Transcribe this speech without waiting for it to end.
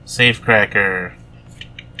Safecracker.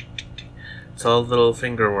 It's all little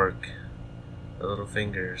finger work. The little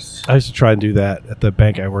fingers. I used to try and do that at the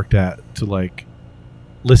bank I worked at to like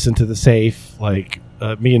listen to the safe. Like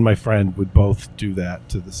me and my friend would both do that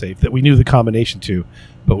to the safe that we knew the combination to,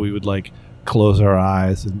 but we would like close our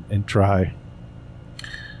eyes and try.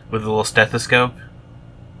 With a little stethoscope?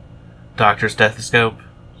 Doctor stethoscope?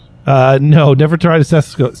 No, never tried a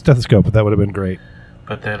stethoscope, but that would have been great.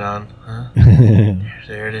 Put that on, huh?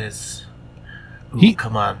 There it is. Ooh,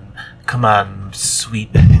 come on,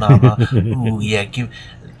 sweet mama. Ooh, yeah,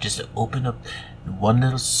 just open up. One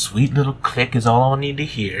little sweet little click is all I need to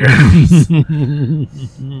hear.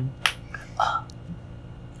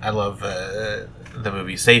 I love the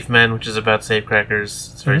movie Safe Men, which is about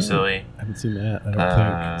safecrackers. It's very silly. I haven't seen that. I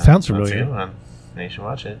don't think. Sounds familiar. You should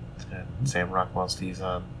watch it. It's got Sam Rockwell, Steve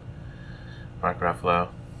Zahn, Mark Ruffalo.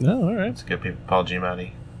 Oh, all right. It's good people. Paul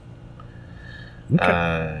Giamatti.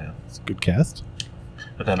 Okay. It's a good cast.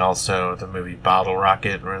 But then also the movie Bottle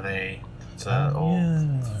Rocket, where it's an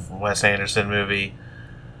old Wes Anderson movie.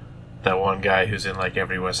 That one guy who's in like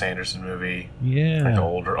every Wes Anderson movie. Yeah. Like an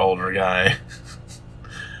older guy.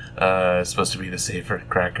 Supposed to be the safer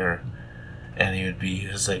cracker. And he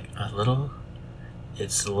was like,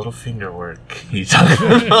 it's a little finger work. He's talking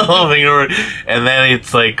about a little finger work. And then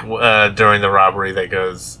it's like during the robbery that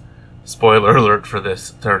goes, spoiler alert for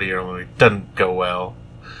this 30-year-old movie, doesn't go well.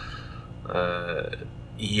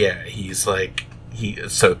 Yeah, he's like,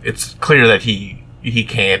 so it's clear that he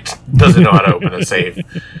doesn't know how to open a safe.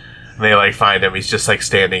 And they like find him, he's just like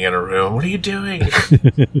standing in a room. What are you doing?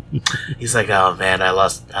 He's like, oh man, I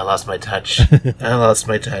lost my touch. I lost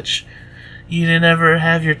my touch. You didn't ever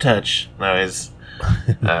have your touch. No, his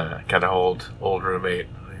kind of old roommate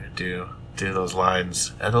do those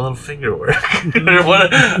lines and a little finger work.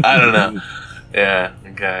 What? I don't know. Yeah, the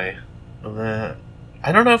guy.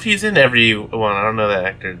 I don't know if he's in every one. I don't know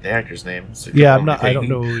the actor's name. Yeah, I don't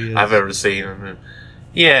know who he is. I've ever seen him.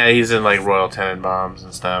 Yeah, he's in like Royal Tenenbaums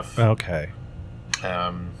and stuff. Okay.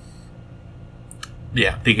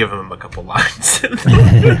 Yeah, they give him a couple lines.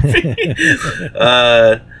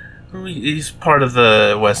 He's part of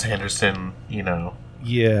the Wes Anderson,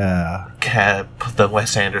 Yeah. The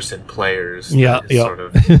Wes Anderson players. Yeah. Sort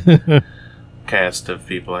of cast of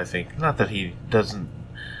people. I think not that he doesn't.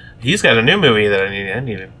 He's got a new movie that I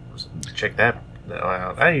need to check that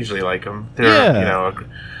out. I usually like them. They're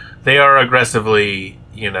they are aggressively,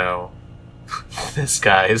 this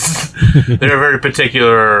guy's. They're a very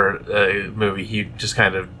particular movie. He just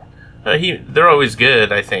kind of they're always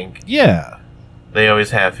good, I think. Yeah. They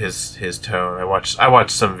always have his tone. I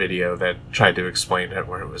watched some video that tried to explain it,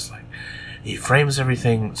 where it was like he frames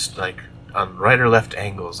everything like on right or left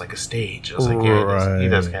angles, like a stage. I was like, yeah, he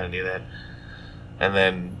does kind of do that. And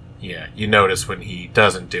then you notice when he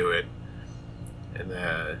doesn't do it, and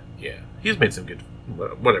he's made some good.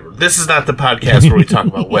 Whatever. This is not the podcast where we talk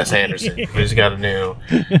about Wes Anderson. He's got a new.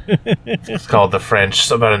 It's called The French.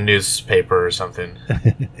 It's about a newspaper or something.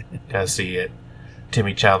 Gotta see it.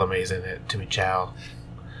 Timmy Chalamet's in it. Timmy Chal.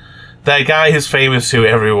 That guy who's famous to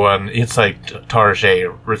everyone. It's like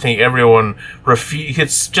Tarjay. I think everyone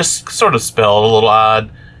it's just sort of spelled a little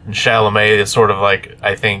odd. And Chalamet is sort of like,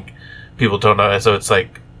 I think people don't know. So it's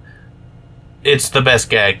like, it's the best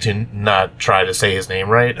gag to not try to say his name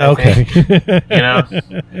right. I think.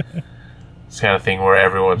 It's kind of thing where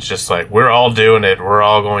everyone's just like, we're all doing it. We're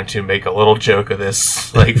all going to make a little joke of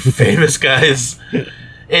this, like famous guys.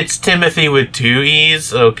 It's Timothy with 2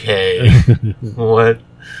 E's. Okay, what?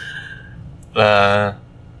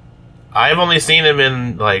 I've only seen him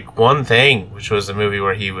in like one thing, which was a movie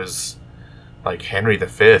where he was like Henry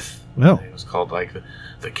V. Well, it was called like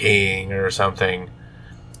the King or something.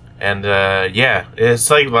 And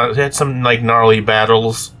it's like it had some like gnarly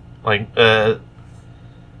battles, like where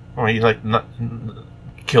he like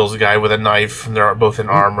kills a guy with a knife, and they're both in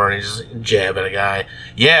armor, and he's just jabbing a guy.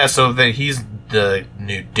 Yeah, so he's the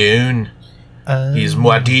new Dune. He's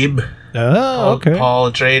Muad'Dib. Oh, okay.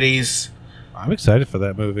 Paul Atreides. I'm excited for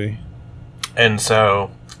that movie. And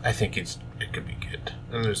so I think it could be good.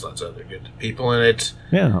 And there's lots of other good people in it.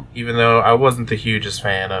 Yeah. Even though I wasn't the hugest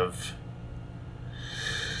fan of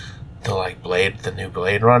the new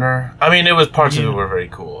Blade Runner. I mean, it was parts of it were very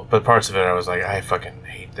cool, but parts of it I was like, I fucking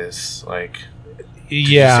hate this. Like, did you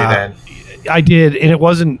see that? I did, and it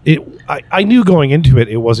wasn't. I knew going into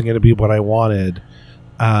it wasn't going to be what I wanted.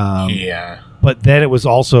 But then it was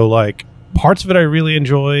also like parts of it I really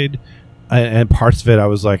enjoyed, and parts of it I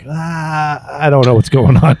was like, I don't know what's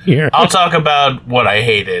going on here. I'll talk about what I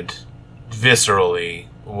hated viscerally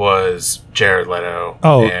was Jared Leto.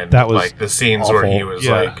 Oh, and that was like the scenes awful. Where he was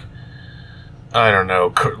like I don't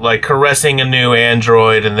know, like caressing a new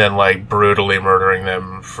android and then like brutally murdering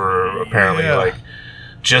them for apparently like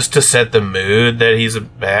just to set the mood that he's a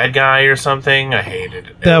bad guy or something. I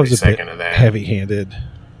hated every second of that. Heavy-handed.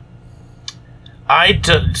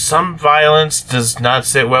 Some violence does not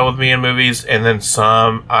sit well with me in movies, and then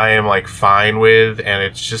some I am like fine with, and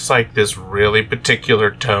it's just like this really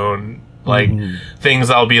particular tone. Like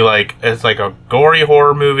things I'll be like, it's like a gory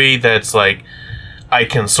horror movie that's like I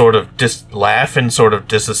can sort of just laugh and sort of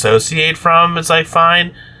disassociate from. It's like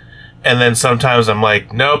fine. And then sometimes I'm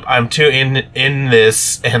like, nope, I'm too in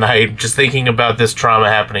this, and I'm just thinking about this trauma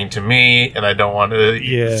happening to me, and I don't want to.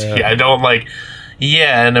 Yeah, I don't like.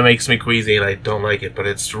 Yeah, and it makes me queasy, and I don't like it. But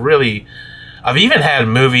it's really. I've even had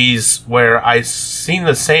movies where I seen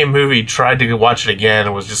the same movie, tried to watch it again,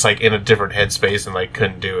 and was just like in a different headspace, and like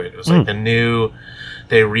couldn't do it. It was like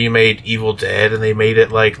they remade Evil Dead, and they made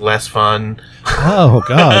it like less fun. Oh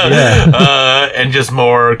God, yeah, and just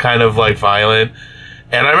more kind of like violent.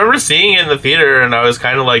 And I remember seeing it in the theater, and I was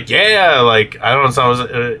kind of like, yeah, like, I don't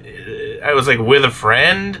know, I was like with a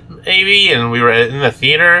friend, maybe, and we were in the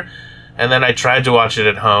theater, and then I tried to watch it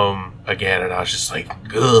at home again, and I was just like,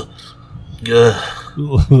 ugh. You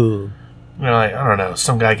know, like, I don't know,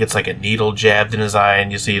 some guy gets like a needle jabbed in his eye,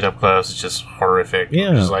 and you see it up close, it's just horrific.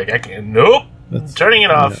 Yeah. Just like, I can't, nope, I'm turning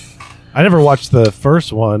it off. Yeah. I never watched the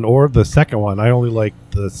first one, or the second one, I only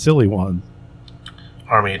liked the silly one.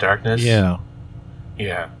 Army of Darkness? Yeah.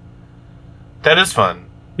 Yeah. That is fun.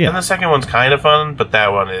 Yeah. And the second one's kind of fun, but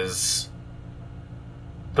that one is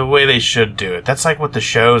the way they should do it. That's like what the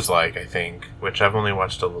show's like, I think, which I've only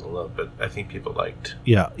watched a little of, but I think people liked.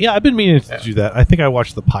 Yeah. Yeah, I've been meaning to do that. I think I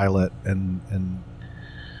watched the pilot and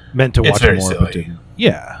meant to watch more, silly. But didn't.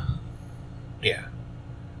 Yeah. Yeah.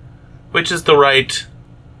 Which is the right...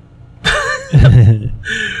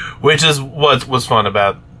 which is what was fun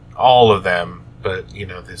about all of them. But, you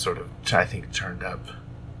know, they sort of, I think, turned up.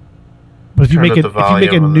 But if you make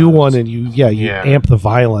a new one and you amp the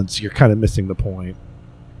violence, you're kind of missing the point.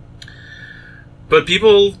 But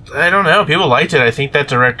people, I don't know, people liked it. I think that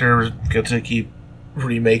director got to keep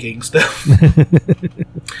remaking stuff.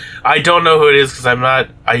 I don't know who it is because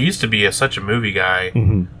I used to be such a movie guy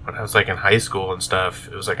when I was like in high school and stuff.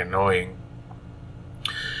 It was like annoying.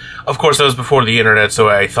 Of course, that was before the internet, so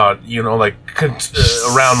I thought, you know, like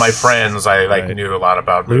around my friends, I like knew a lot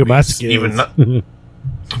about movies. Look at my skills.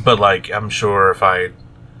 But like, I'm sure if I,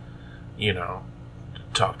 you know,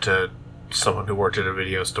 talked to someone who worked at a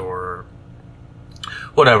video store or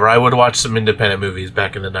whatever, I would watch some independent movies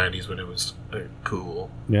back in the 90s when it was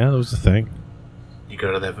cool. Yeah, that was the thing. You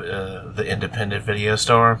go to the independent video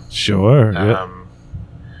store. Sure. Yep.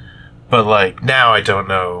 But like now, I don't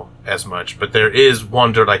know as much, but there is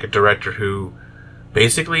one like a director who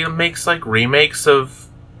basically makes like remakes of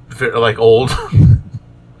like old.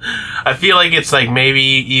 I feel like it's like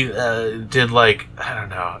maybe he did like, I don't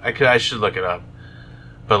know, I should look it up,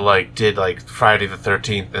 but like did like Friday the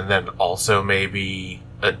 13th, and then also maybe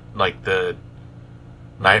like the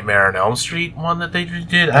Nightmare on Elm Street one that they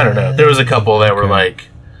did. I don't know. There was a couple that were like,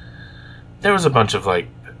 there was a bunch of like,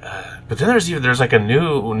 but then there's like a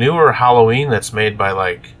newer Halloween that's made by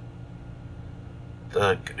like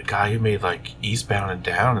the guy who made like Eastbound and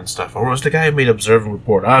Down and stuff, or was the guy who made Observe and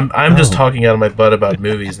Report? I'm just talking out of my butt about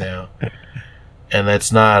movies now, and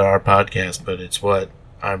that's not our podcast, but it's what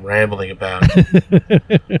I'm rambling about.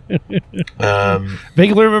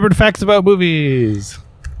 Vaguely remembered facts about movies.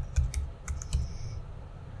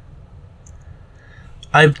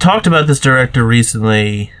 I've talked about this director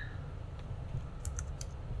recently.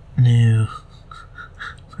 New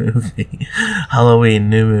movie, Halloween,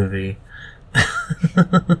 new movie.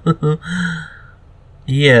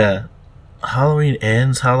 Yeah, Halloween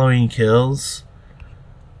Ends, Halloween Kills.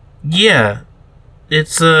 Yeah,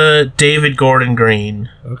 it's David Gordon Green.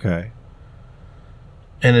 Okay.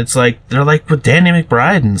 And it's like they're like with Danny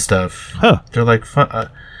McBride and stuff. Huh. They're like fun,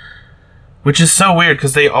 which is so weird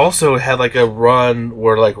because they also had like a run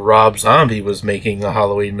where like Rob Zombie was making the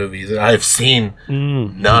Halloween movies, and I've seen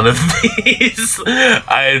none of these.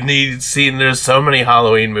 I've seen there's so many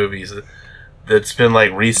Halloween movies that's been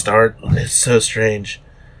like restart. It's so strange.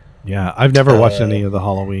 Yeah, I've never watched any of the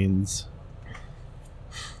Halloweens.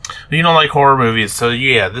 You don't like horror movies, so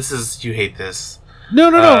yeah, you hate this. No,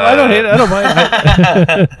 I don't hate it. I don't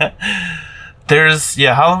mind. There's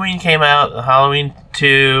Halloween came out, Halloween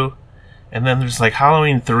 2, and then there's like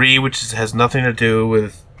Halloween 3, which has nothing to do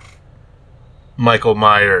with Michael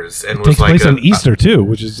Myers, and it takes place on Easter too,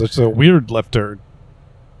 which is such a weird left turn.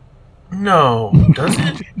 No, does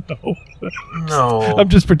it? No. I'm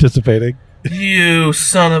just participating. You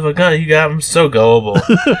son of a gun! You got him so gullible.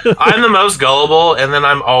 I'm the most gullible, and then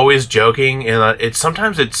I'm always joking, and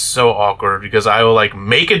sometimes it's so awkward because I will like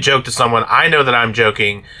make a joke to someone. I know that I'm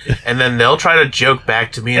joking, and then they'll try to joke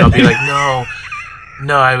back to me, and I'll be like,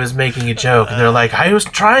 "No, I was making a joke," and they're like, "I was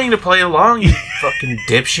trying to play along, you fucking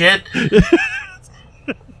dipshit."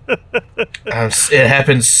 It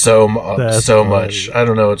happens so much. I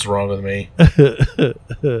don't know what's wrong with me.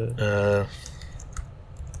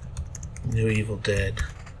 New Evil Dead.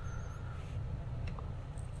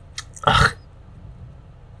 Ugh.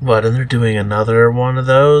 What, and they're doing another one of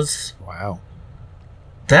those? Wow.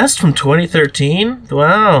 That's from 2013?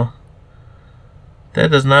 Wow.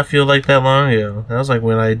 That does not feel like that long ago. That was like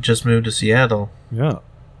when I just moved to Seattle. Yeah.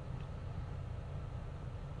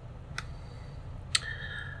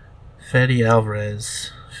 Fede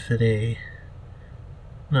Alvarez. Fede.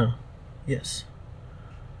 No. Yes.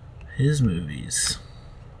 His movies.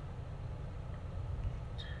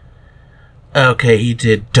 Okay, he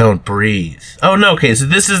did Don't Breathe. Oh, no, okay, so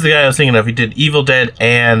this is the guy I was thinking of. He did Evil Dead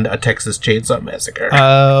and a Texas Chainsaw Massacre.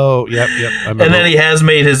 Oh, yep. And then he has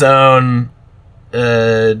made his own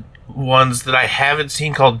ones that I haven't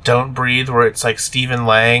seen called Don't Breathe, where it's like Stephen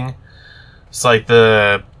Lang. It's like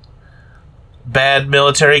the bad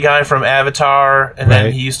military guy from Avatar, and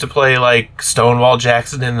then he used to play like Stonewall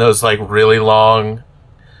Jackson in those like really long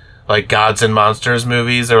like Gods and Monsters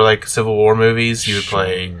movies or like Civil War movies. He would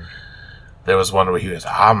play... There was one where he was,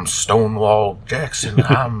 I'm Stonewall Jackson,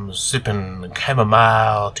 I'm sipping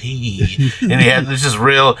chamomile tea. And he had this just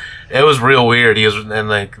real, it was real weird. He was, and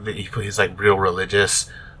like, he's like real religious.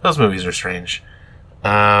 Those movies are strange.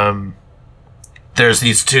 There's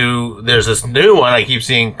this new one I keep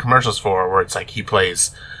seeing commercials for where it's like he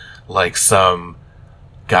plays like some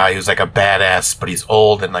guy who's like a badass, but he's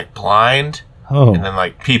old and like blind. Oh. And then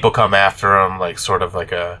like people come after him, like sort of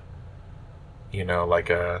like a, like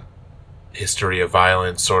a history of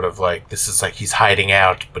violence, sort of like this is like he's hiding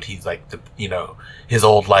out, but he's like his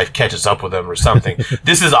old life catches up with him or something.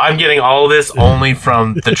 I'm getting all of this only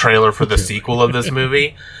from the trailer for the sequel of this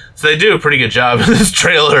movie. So they do a pretty good job in this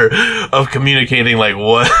trailer of communicating like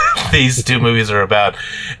what these two movies are about.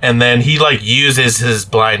 And then he like uses his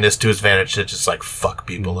blindness to his advantage to just like fuck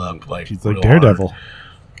people up. Like he's like Daredevil.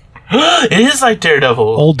 It is like Daredevil.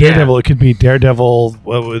 Old Daredevil. Yeah. It could be Daredevil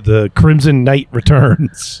with the Crimson Knight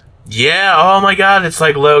Returns. Yeah, oh my god, it's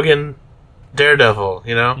like Logan Daredevil,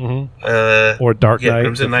 Mm-hmm. Or Dark Knight.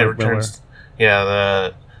 Crimson Knight Returns. Yeah,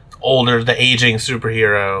 the aging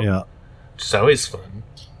superhero. Yeah. It's always fun.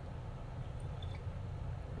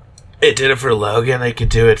 It did it for Logan, they could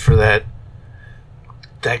do it for that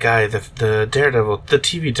guy, the Daredevil, the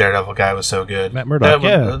TV Daredevil guy was so good. Matt Murdock,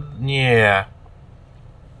 yeah.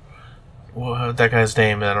 Well, that guy's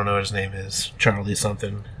name, I don't know what his name is. Charlie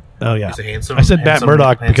something. Oh, yeah. He's a handsome, I said Matt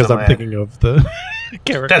Murdock because I'm lad. thinking of the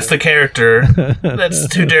character. That's the character.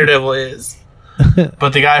 That's who Daredevil is.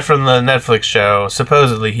 But the guy from the Netflix show,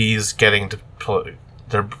 supposedly he's getting to play.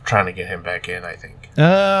 They're trying to get him back in, I think.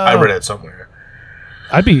 I read it somewhere.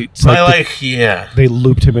 I'd be... yeah. They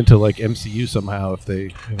looped him into, like, MCU somehow if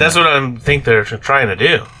they... That's what I think they're trying to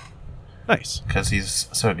do. Nice. Because he's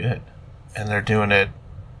so good. And they're doing it...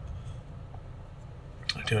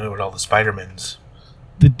 They're doing it with all the Spider-Mans.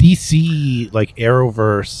 The DC like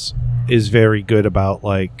Arrowverse is very good about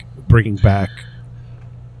like bringing back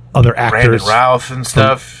other actors, Brandon Routh and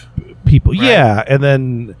stuff. People, right. Yeah, and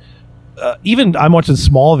then even I'm watching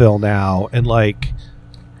Smallville now, and like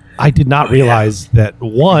I did not realize that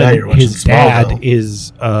his dad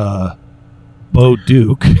is Bo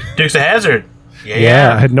Duke. Dukes of Hazzard.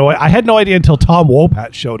 Yeah. I had no idea until Tom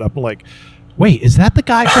Wopat showed up. I'm like, wait, is that the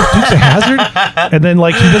guy from Dukes of Hazzard? And then,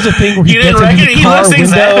 like, he does a thing where he gets into the car looks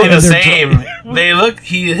exactly window the same.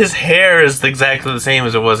 His hair is exactly the same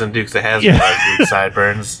as it was in Dukes of Hazzard. Yeah.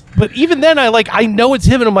 Sideburns. But even then, I know it's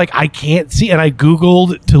him, and I'm like, I can't see. And I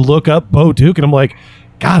Googled to look up Bo Duke, and I'm like,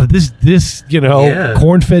 God, this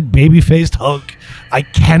corn-fed, baby-faced hunk. I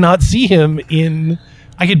cannot see him in.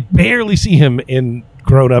 I could barely see him in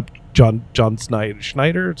grown-up John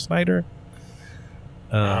Schneider.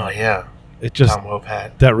 Oh yeah. It just Tom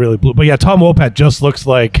Wopat. That really blew. But yeah, Tom Wopat just looks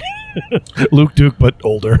like Luke Duke, but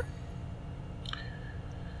older.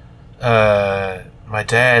 My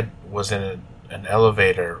dad was in an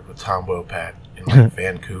elevator with Tom Wopat in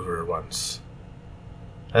Vancouver once.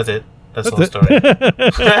 That's it. That's the whole story.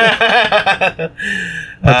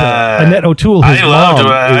 Annette O'Toole. I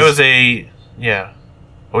loved him. Yeah.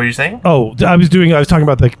 What were you saying? Oh, I was talking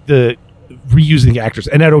about the reusing actors.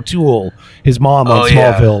 Annette O'Toole, his mom on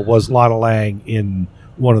Smallville, was Lana Lang in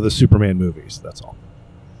one of the Superman movies. That's all.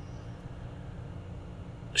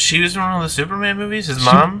 She was in one of the Superman movies. His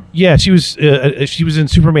mom. Yeah, she was in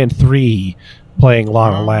Superman 3, playing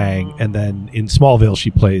Lana Lang, and then in Smallville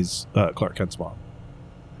she plays Clark Kent's mom.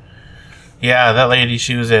 Yeah, that lady.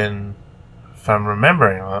 She was in. If I'm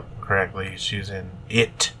remembering correctly, she was in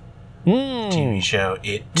It. TV show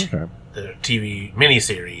It. Okay. The TV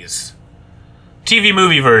miniseries. TV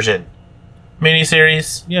movie version.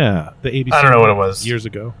 Miniseries. Yeah, the ABC. I don't know what it was. Years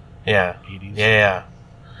ago. Yeah. 80s. Yeah.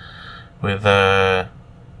 With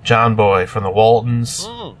John Boy from the Waltons.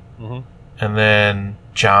 Mm-hmm. And then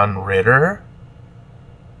John Ritter.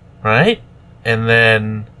 Right? And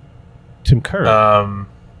then Tim Curry.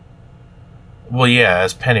 Well, yeah,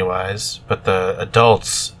 as Pennywise, but the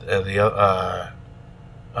adults,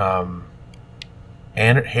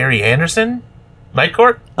 Harry Anderson, Night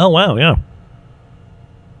Court. Oh wow, yeah.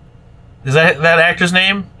 Is that actor's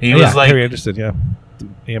name? He was like Harry Anderson, yeah,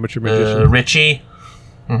 the amateur magician, Richie.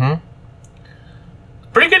 Mm-hmm.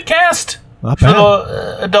 Pretty good cast. Not for bad.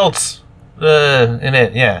 The adults in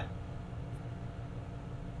it. Yeah,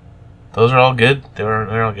 those are all good.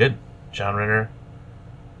 They're all good. John Ritter.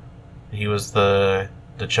 He was the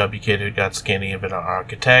chubby kid who got skinny and been an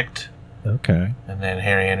architect. Okay. And then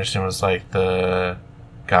Harry Anderson was like the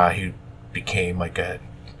guy who became like a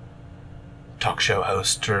talk show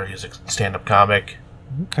host, or he was a stand-up comic.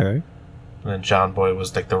 Okay. And then John Boy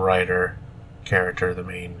was like the writer character, the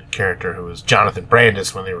main character, who was Jonathan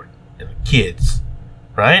Brandis when they were kids.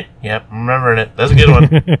 Right? Yep, I'm remembering it. That's a good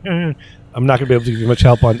one. I'm not going to be able to give you much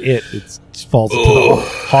help on it. It falls into the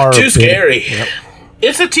horror. Too scary. Yep.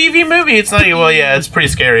 It's a TV movie. It's not. Well, yeah, it's pretty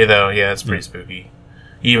scary though. Yeah, it's pretty spooky.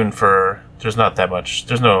 Even for there's not that much.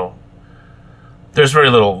 There's very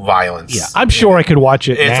little violence. Yeah, I'm sure I could watch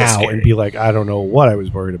it now and be like, I don't know what I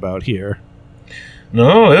was worried about here.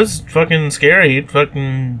 No, it was fucking scary. It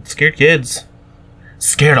fucking scared kids.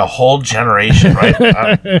 Scared a whole generation, right?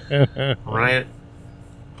 Right.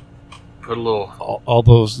 Put a little all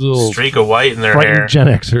those little streak of white in their hair. Gen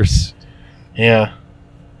Xers. Yeah.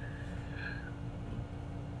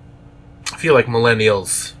 I feel like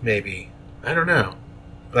millennials, maybe. I don't know.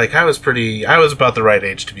 Like, I was about the right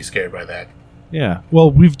age to be scared by that. Yeah. Well,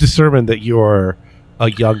 we've determined that you're a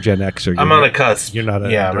young Gen Xer. I'm on a cusp. You're not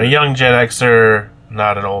I'm a young Gen Xer,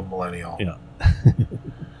 not an old millennial. Yeah.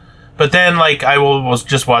 But then, like, I was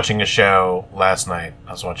just watching a show last night.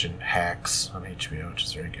 I was watching Hacks on HBO, which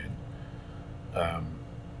is very good.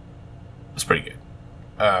 It's pretty good.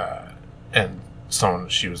 And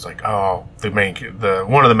she was like, "Oh,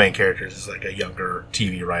 one of the main characters is like a younger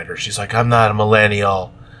TV writer." She's like, "I'm not a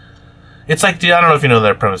millennial." It's like, I don't know if you know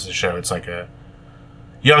the premise of the show. It's like a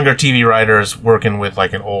younger TV writers working with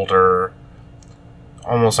like an older,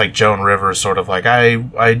 almost like Joan Rivers, sort of like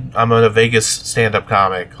I'm a Vegas stand-up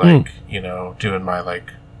comic, like doing my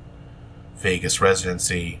like Vegas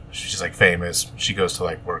residency. She's like famous. She goes to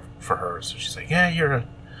like work for her, so she's like, "Yeah, you're a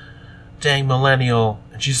dang millennial,"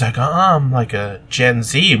 and she's like, "I'm like a Gen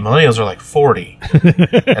Z. Millennials are like 40,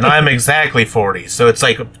 and I'm exactly 40." So it's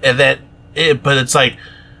like but it's like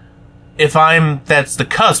if that's the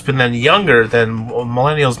cusp, and then younger, then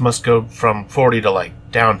millennials must go from 40 to like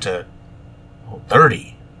down to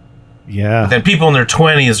 30. Yeah. But then people in their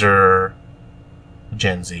 20s are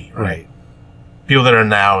Gen Z, right? People that are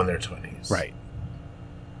now in their 20s, right?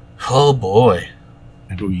 Oh boy.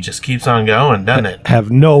 And we just keeps on going, doesn't it?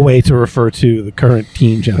 Have no way to refer to the current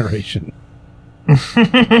teen generation. They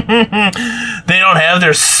don't have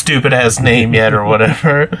their stupid ass name yet or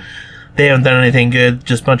whatever. They haven't done anything good,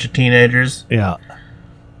 just a bunch of teenagers. Yeah.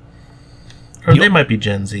 Or they might be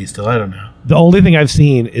Gen Z still, I don't know. The only thing I've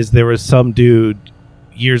seen is there was some dude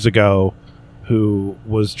years ago who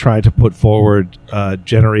was trying to put forward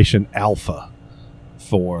Generation Alpha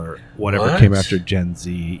for whatever came after Gen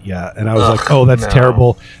Z. Yeah. And I was like, oh, that's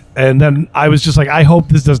terrible. And then I was just like, I hope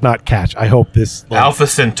this does not catch. I hope this... Alpha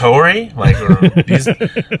Centauri? Like, they're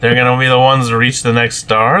going to be the ones to reach the next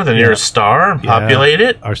star? Then you're a star and populate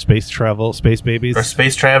it? Our space babies. Our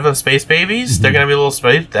space babies? Mm-hmm. They're going to be a little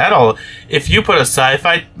space... If you put a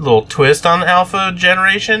sci-fi little twist on the Alpha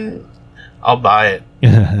generation, I'll buy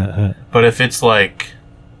it. But if it's like...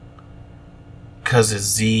 Because it's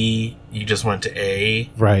Z, you just went to A...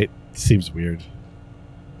 Right. Seems weird.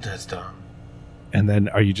 That's dumb. And then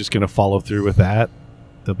are you just going to follow through with that?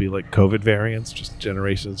 There'll be like COVID variants, just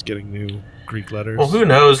generations getting new Greek letters. Well, who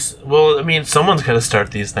knows? Well, I mean, someone's got to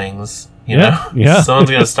start these things, you know? Yeah.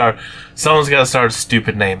 Someone's got to start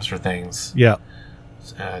stupid names for things. Yeah.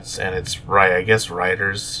 It's right, I guess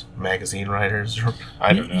magazine writers, or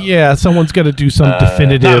I don't know. Yeah, someone's got to do some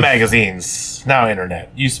definitive... Not magazines, now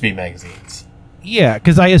internet. Used to be magazines. Yeah,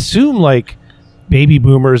 because I assume like baby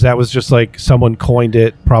boomers, that was just like someone coined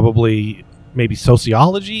it, probably maybe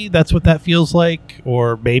sociology. That's what that feels like,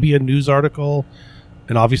 or maybe a news article.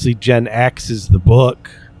 And obviously Gen X is the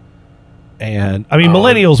book. And I mean,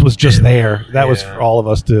 millennials was just there. That was for all of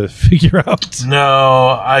us to figure out.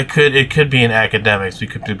 No, it could be in academics. We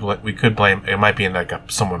could blame. It might be in like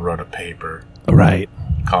someone wrote a paper, right,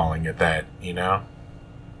 calling it that. You know.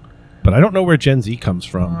 But I don't know where Gen Z comes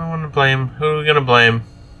from. I want to blame. Who are we gonna blame?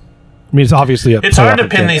 I mean, it's obviously it's hard to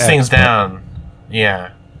pin these things down.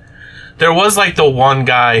 Yeah, there was like the one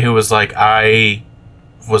guy who was like, I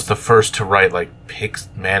was the first to write like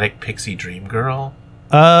Manic Pixie Dream Girl.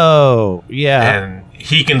 Oh, yeah. And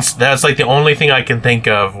that's like the only thing I can think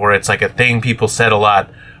of where it's like a thing people said a lot,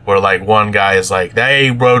 where like one guy is like,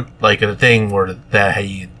 they wrote like a thing where that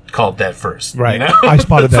he called that first. Right. You know? I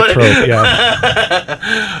spotted that trope,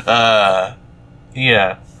 yeah.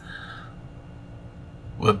 Yeah.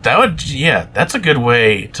 Well, that's a good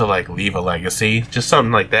way to like leave a legacy. Just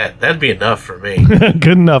something like that. That'd be enough for me. Good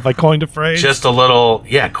enough. I coined a phrase. Just a little,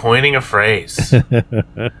 coining a phrase. If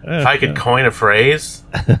I could coin a phrase,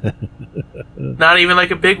 not even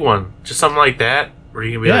like a big one, just something like that, where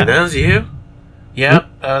you can be like, "That was you."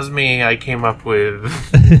 Yep, that was me. I came up with.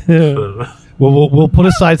 Well, we'll put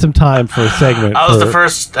aside some time for a segment. I was the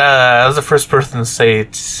first person to say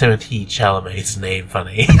Timothée Chalamet's name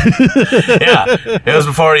funny. Yeah, it was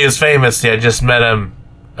before he was famous. I just met him.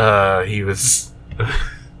 He was.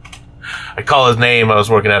 I call his name. I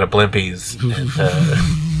was working at a Blimpies. And,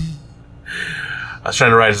 I was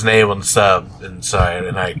trying to write his name on the sub, and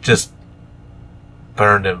I just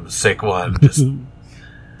burned him a sick one. Then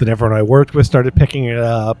everyone I worked with started picking it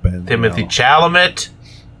up, and Timothée Chalamet.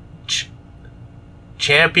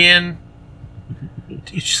 Champion.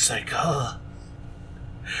 He's just like, oh.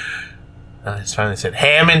 And I just finally said,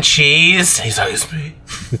 ham and cheese. He's like, it's me.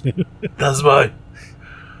 That's mine.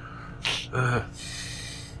 And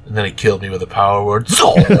then he killed me with a power word.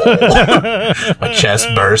 My chest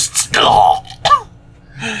bursts.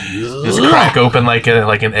 Just crack open like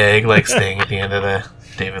an egg, like Sting at the end of the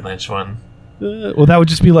David Lynch one. Well, that would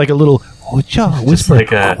just be like a little whisper. Like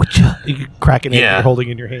you could crack an egg you're holding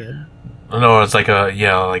in your hand. No, it's like a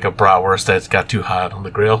bratwurst that's got too hot on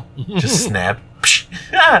the grill. Just snap.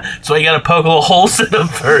 So you gotta poke little holes in them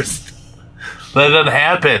first. That doesn't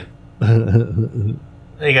happen.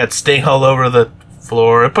 You got Sting all over the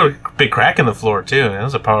floor. It put a big crack in the floor too. That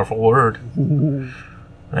was a powerful word.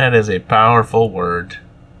 That is a powerful word.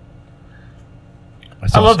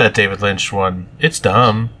 I love that David Lynch one. It's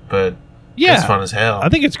dumb, but it's fun as hell. I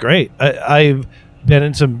think it's great. I've been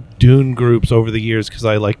in some Dune groups over the years because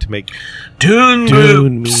I like to make Dune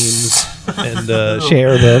memes and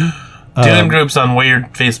share them. Dune groups on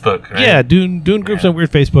weird Facebook, right? Yeah, Dune groups on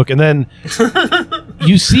weird Facebook. And then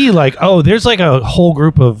you see like, there's like a whole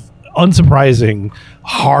group of unsurprising,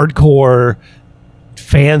 hardcore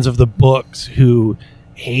fans of the books who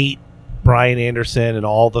hate Brian Anderson and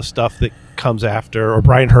all the stuff that comes after, or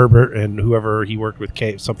Brian Herbert and whoever he worked with,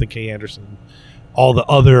 K Anderson, all the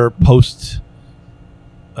other post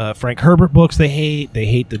Frank Herbert books they hate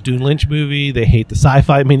the Dune Lynch movie, they hate the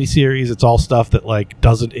sci-fi miniseries. It's all stuff that like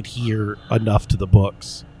doesn't adhere enough to the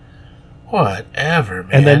books. Whatever,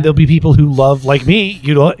 man. And then there'll be people who love, like me,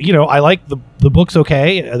 you know, I like the books,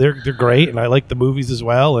 okay, they're great, and I like the movies as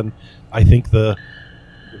well, and I think the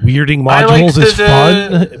weirding modules is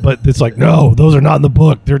fun, but it's like, no, those are not in the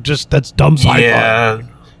book. That's dumb sci-fi. Yeah,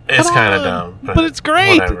 it's kind of dumb, but it's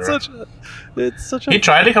great. Whatever. It's such a. He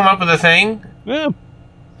tried to come up with a thing. Yeah.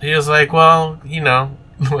 He was like, well,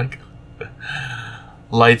 like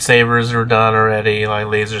lightsabers are done already. Like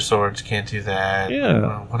laser swords can't do that.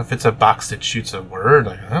 Yeah. What if it's a box that shoots a word?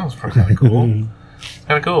 Like, that was kind of cool.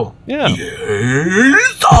 Kind of cool. Yeah.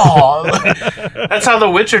 Yes! That's how The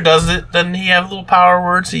Witcher does it. Doesn't he have little power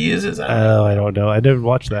words he uses? I don't know. I never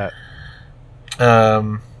watched that.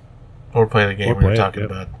 Or play the game we were talking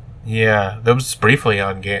about. Yeah, that was briefly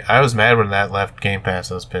on Game. I was mad when that left Game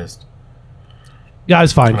Pass. I was pissed. Yeah, I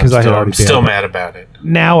was fine because I had already. I'm still mad about it.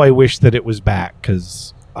 Now I wish that it was back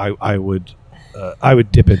because I would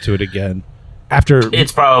dip into it again. After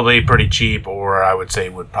it's probably pretty cheap, or I would say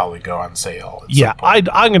would probably go on sale. Yeah, I'm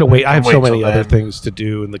going to wait. I have so many other things to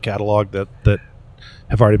do in the catalog that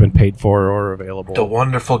have already been paid for or available. The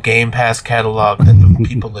wonderful Game Pass catalog that the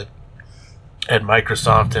people at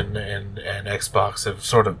Microsoft and Xbox have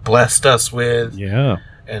sort of blessed us with. Yeah,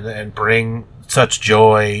 and bring such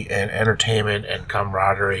joy and entertainment and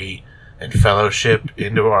camaraderie and fellowship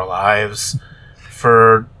into our lives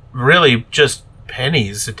for really just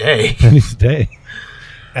pennies a day. Pennies a day.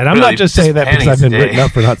 And I'm really not just saying that because I've been written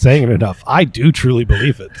up for not saying it enough. I do truly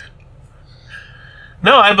believe it.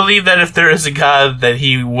 No, I believe that if there is a God, that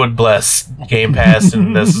he would bless Game Pass,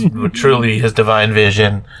 and this is truly his divine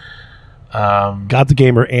vision. God's a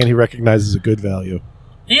gamer, and he recognizes a good value.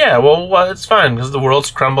 Yeah, well, it's fine, because the world's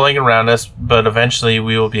crumbling around us, but eventually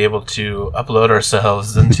we will be able to upload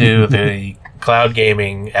ourselves into the cloud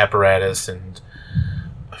gaming apparatus and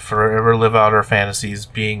forever live out our fantasies,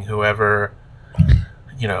 being whoever,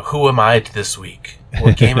 who am I this week?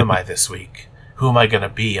 What game am I this week? Who am I going to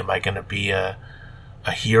be? Am I going to be a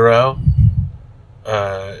hero?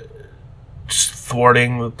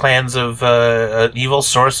 Thwarting the plans of an evil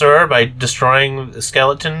sorcerer by destroying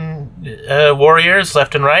skeleton warriors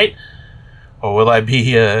left and right? Or will I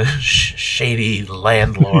be a shady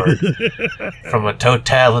landlord from a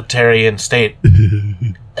totalitarian state,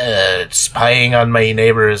 spying on my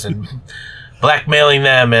neighbors and blackmailing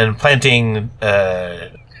them and planting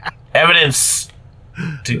evidence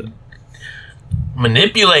to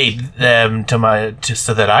manipulate them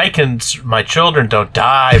so that my children don't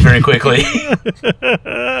die very quickly?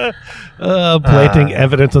 Planting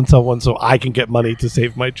evidence on someone so I can get money to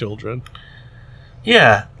save my children.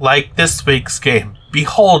 Yeah, like this week's game,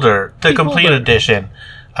 Beholder, the complete edition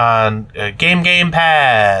on Game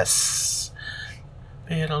Pass.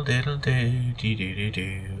 Diddle diddle do do do do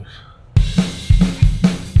do.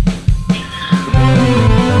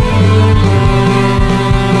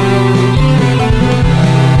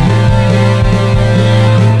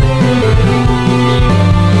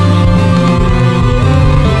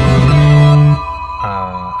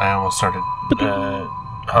 I almost started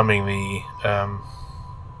humming the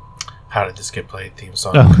 "How Did This Get Played" theme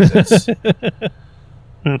song.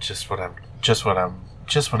 It's just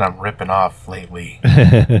what I'm ripping off lately.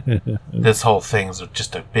 This whole thing's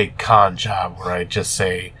just a big con job where I just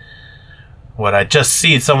say what I just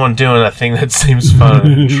see someone doing a thing that seems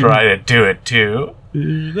fun and try to do it too.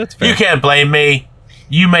 That's fair. You can't blame me.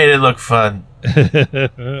 You made it look fun.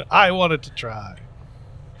 I wanted to try.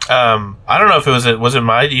 I don't know if was it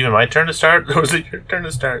my turn to start, or was it your turn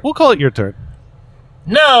to start? We'll call it your turn.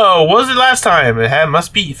 No, what was it last time? It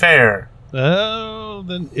must be fair. Oh,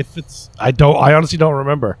 then if it's... I honestly don't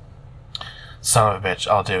remember. Son of a bitch,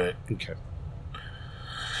 I'll do it. Okay.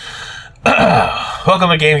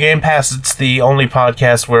 Welcome to Game Pass. It's the only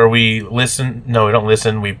podcast where we listen. No, we don't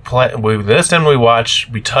listen. We play. We listen. We watch.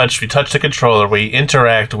 We touch. We touch the controller. We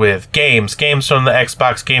interact with games. Games from the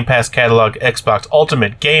Xbox Game Pass catalog. Xbox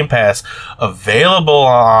Ultimate Game Pass, available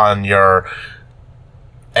on your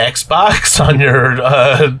Xbox,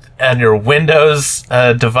 on your Windows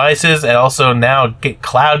devices, and also now get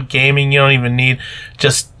cloud gaming. You don't even need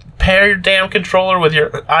just pair your damn controller with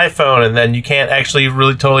your iPhone, and then you can't actually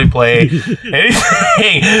really totally play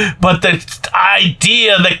anything. But the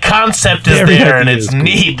idea, the concept is there, and it's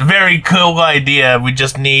neat. Very cool idea. We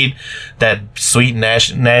just need that sweet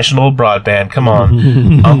national broadband. Come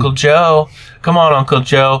on, Uncle Joe. Come on, Uncle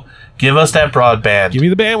Joe. Give us that broadband. Give me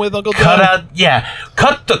the bandwidth, Uncle Joe.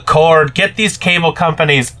 Cut the cord. Get these cable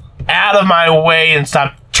companies out of my way and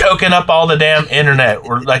stop choking up all the damn internet.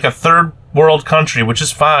 We're like a third world country, which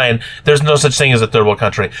is fine. There's no such thing as a third world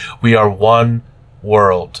country. We are one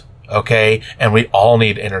world, okay? And we all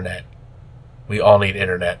need internet. We all need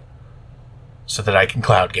internet so that I can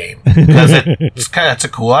cloud game, because it's a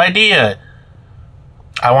cool idea.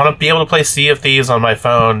 I want to be able to play Sea of Thieves on my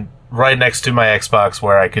phone right next to my Xbox,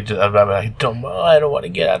 where I could. I don't want to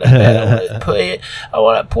get out of bed. I want to play it. I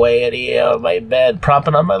want to play it here on my bed,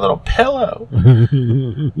 propping on my little pillow.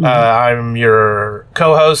 I'm your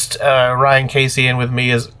co-host, Ryan Casey, and with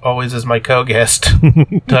me, as always, is my co-guest,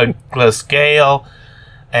 Douglas Gale.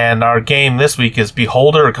 And our game this week is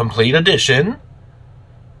Beholder Complete Edition.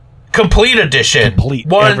 Complete Edition.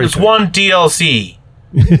 It's one DLC.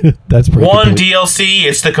 That's pretty one complete. DLC.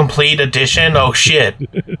 It's the complete edition. Oh shit!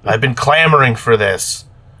 I've been clamoring for this.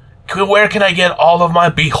 Where can I get all of my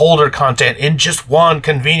Beholder content in just one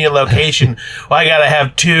convenient location? Well, I gotta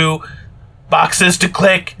have 2 boxes to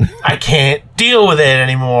click. I can't deal with it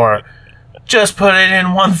anymore. Just put it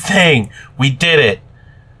in one thing. We did it.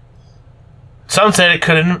 Some said it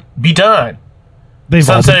couldn't be done. They've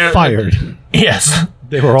all been fired. Yes.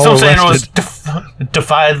 They were all arrested. Some said it was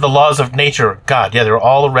defied the laws of nature. God, yeah, they were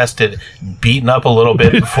all arrested, beaten up a little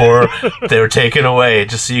bit before they were taken away,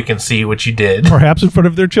 just so you can see what you did. Perhaps in front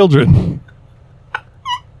of their children.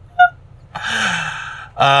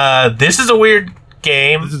 This is a weird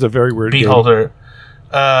game. This is a very weird Beholder.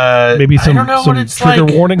 Game. Maybe some trigger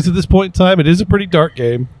warnings at this point in time. It is a pretty dark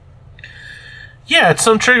game. Yeah, it's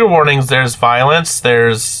some trigger warnings. There's violence.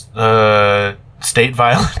 There's state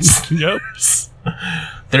violence. Yep.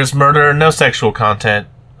 There's murder, no sexual content.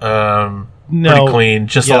 Pretty clean,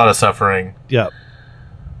 just a lot of suffering. Yep.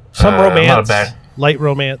 Some romance, light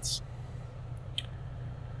romance.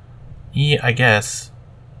 Yeah, I guess.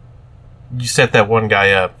 You set that one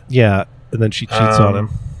guy up. Yeah, and then she cheats on him.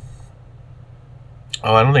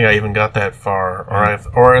 Oh, I don't think I even got that far.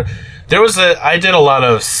 Or there was I did a lot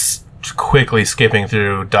of quickly skipping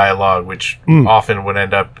through dialogue, which often would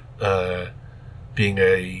end up being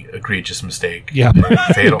a egregious mistake. Yeah,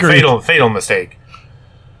 fatal mistake.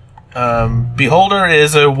 Beholder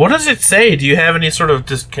is a. What does it say? Do you have any sort of?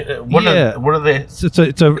 What are they?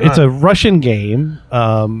 It's a Russian game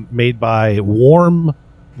made by Warm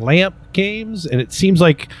Lamp Games, and it seems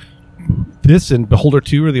like this and Beholder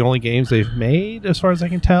 2 are the only games they've made, as far as I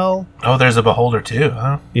can tell. Oh, there's a Beholder 2,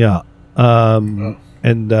 huh? Yeah. And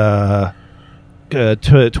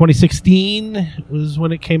 2016 was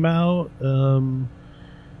when it came out.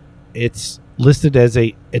 It's listed as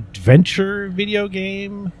a adventure video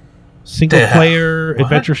game, single player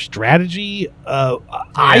adventure strategy.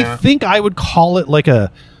 I think I would call it like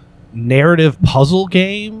a narrative puzzle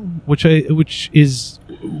game, which is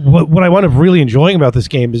what I wound up really enjoying about this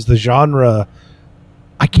game is the genre.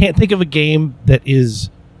 I can't think of a game that is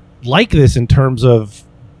like this in terms of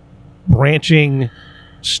branching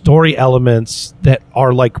story elements that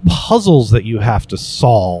are like puzzles that you have to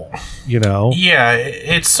solve, you know? Yeah,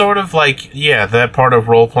 it's sort of like, that part of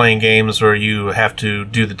role-playing games where you have to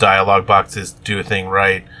do the dialogue boxes, do a thing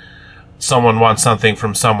right. Someone wants something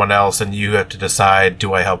from someone else, and you have to decide,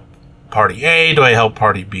 do I help party A? Do I help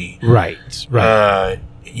party B? Right.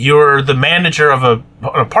 You're the manager of an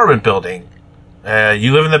apartment building.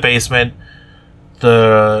 You live in the basement.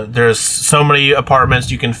 There's so many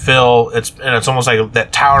apartments you can fill. It's almost like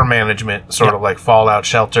that tower management, sort of like Fallout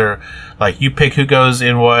Shelter. Like you pick who goes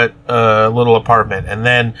in what little apartment, and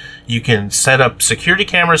then you can set up security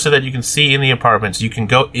cameras so that you can see in the apartments. You can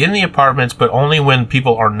go in the apartments, but only when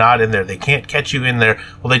people are not in there. They can't catch you in there.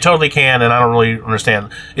 Well, they totally can, and I don't really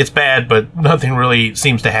understand. It's bad, but nothing really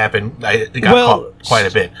seems to happen. I got caught quite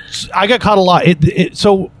a bit. I got caught a lot.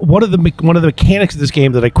 So one of the mechanics of this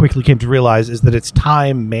game that I quickly came to realize is that it's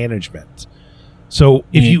time management. So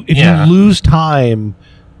if you lose time,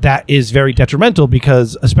 that is very detrimental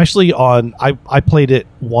because especially on I played it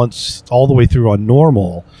once all the way through on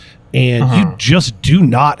normal, and you just do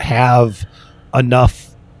not have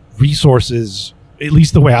enough resources, at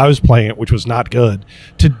least the way I was playing it, which was not good,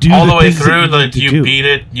 to do all the way through. You beat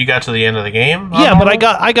it. You got to the end of the game. Yeah, but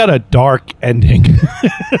I got a dark ending.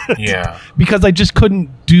 Yeah, because I just couldn't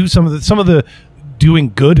do some of the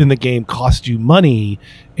doing good in the game cost you money,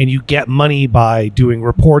 and you get money by doing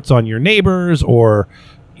reports on your neighbors or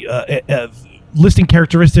listing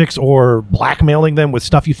characteristics or blackmailing them with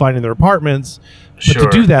stuff you find in their apartments. But to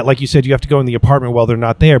do that, like you said, you have to go in the apartment while they're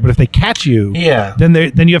not there. But if they catch you,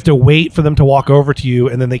 then you have to wait for them to walk over to you,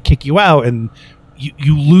 and then they kick you out, and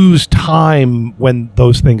you lose time when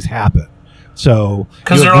those things happen. So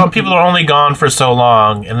because people are only gone for so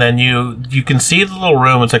long, and then you can see the little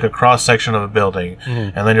room. It's like a cross section of a building,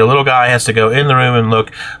 and then your little guy has to go in the room and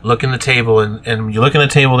look in the table, and when you look in the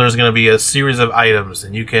table, there's going to be a series of items,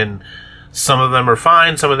 and you can. Some of them are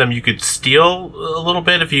fine. Some of them you could steal a little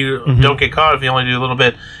bit if you don't get caught. If you only do a little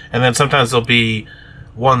bit, and then sometimes there'll be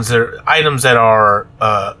items that are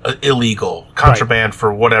illegal, contraband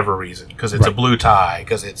for whatever reason, because it's a blue tie,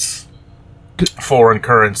 because it's foreign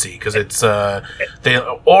currency, because it's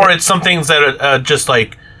it's some things that are just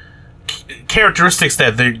like characteristics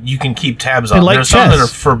that you can keep tabs on. Like there's some that are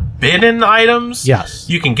forbidden items. Yes,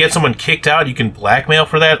 you can get someone kicked out. You can blackmail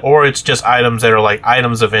for that, or it's just items that are like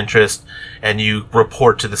items of interest, and you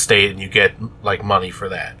report to the state and you get like money for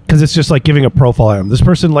that. Because it's just like giving a profile item. This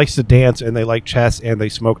person likes to dance, and they like chess, and they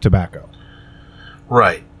smoke tobacco.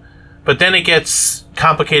 Right. But then it gets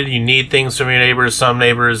complicated. You need things from your neighbors. Some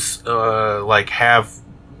neighbors have,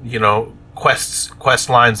 quest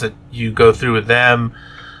lines that you go through with them.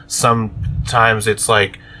 Sometimes it's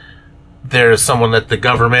like there's someone that the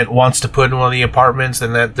government wants to put in one of the apartments,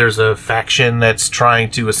 and that there's a faction that's trying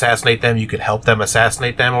to assassinate them. You can help them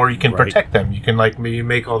assassinate them, or you can protect them. You can maybe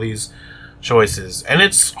make all these choices, and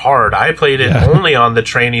it's hard. I played it only on the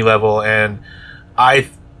trainee level, and I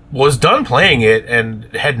was done playing it and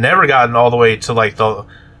had never gotten all the way to like the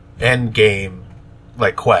end game,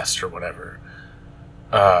 like quest or whatever.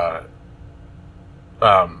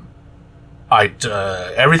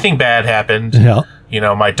 Everything bad happened. Yeah.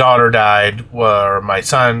 My daughter died, or my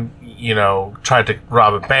son, tried to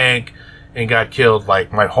rob a bank and got killed.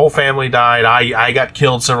 Like my whole family died. I got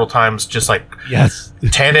killed several times. Just like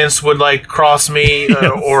tenants would like cross me,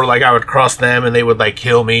 or like I would cross them and they would like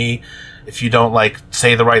kill me. If you don't like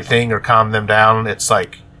say the right thing or calm them down, it's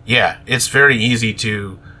like, it's very easy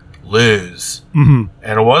to lose. Mm-hmm.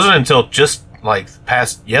 And it wasn't until just like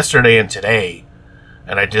past yesterday and today,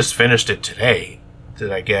 and I just finished it today,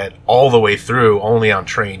 did I get all the way through only on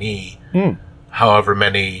trainee. However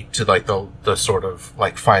many to like the sort of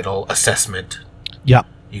like final assessment. Yeah.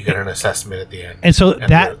 You get an assessment at the end. And so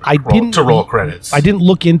that I didn't to roll credits. I didn't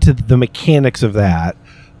look into the mechanics of that,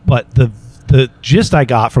 but the gist I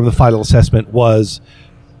got from the final assessment was,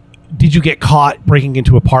 did you get caught breaking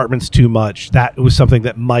into apartments too much? That was something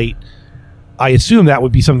that I assume that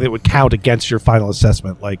would be something that would count against your final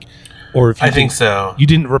assessment. Like, or if I think so. You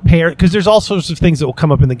didn't repair, because there's all sorts of things that will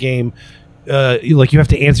come up in the game. Like you have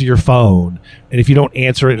to answer your phone, and if you don't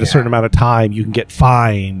answer it in a certain amount of time, you can get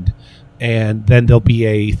fined. And then there'll be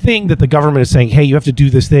a thing that the government is saying, hey, you have to do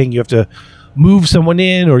this thing. You have to move someone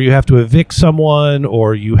in, or you have to evict someone,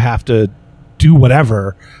 or you have to do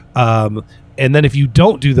whatever. And then if you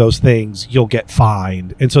don't do those things, you'll get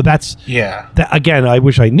fined. And so that's... Yeah. That, again, I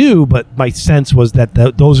wish I knew, but my sense was that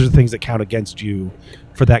those are the things that count against you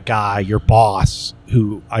for that guy, your boss,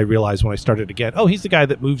 who I realized when I started again, oh, he's the guy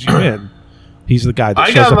that moves you in. He's the guy that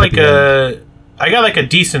shows up at the end. I got like a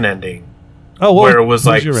decent ending. Oh, well, where it was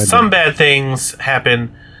like some bad things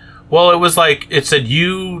happen. Well, it was like it said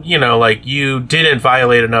you didn't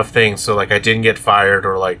violate enough things, so like I didn't get fired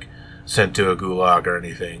or like sent to a gulag or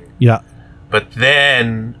anything. Yeah. But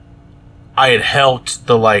then I had helped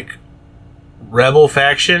the like rebel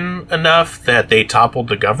faction enough that they toppled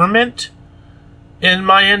the government in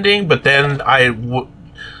my ending. But then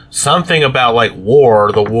something about like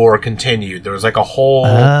the war continued. There was like a whole,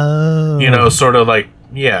 sort of like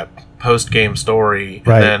post-game story.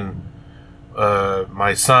 Right. And then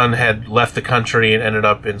my son had left the country and ended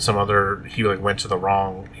up in some other... He went to the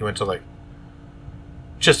wrong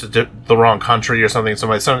country or something. So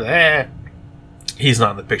my son, he's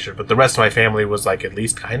not in the picture. But the rest of my family was like at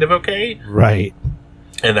least kind of okay. Right.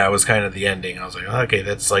 And that was kind of the ending. I was like, okay,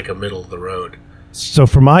 that's like a middle of the road. So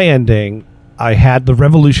for my ending, I had the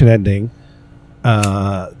revolution ending.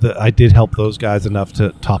 I did help those guys enough to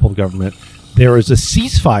topple the government. There is a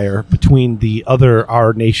ceasefire between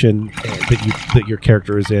our nation that your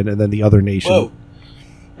character is in, and then the other nation.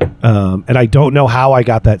 And I don't know how I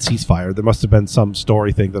got that ceasefire. There must have been some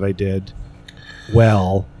story thing that I did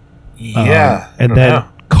well. Yeah. And then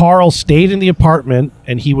Carl stayed in the apartment,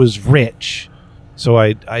 and he was rich. So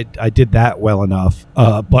I did that well enough.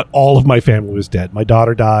 But all of my family was dead. My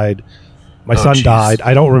daughter died. My son died.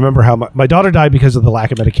 I don't remember how my daughter died because of the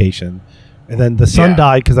lack of medication. And then the son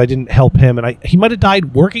died because I didn't help him, and he might have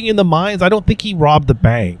died working in the mines. I don't think he robbed the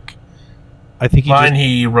bank. I think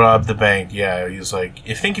he robbed the bank. Yeah, he was like,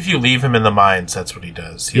 if you leave him in the mines, that's what he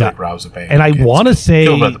does. He like robs a bank. And I want to say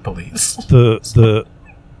killed by the police.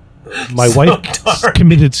 My wife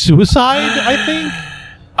committed suicide.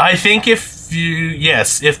 I think if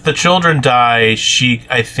the children die, she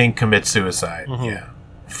commits suicide. Mm-hmm. Yeah.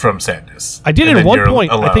 From sadness. I did at one point.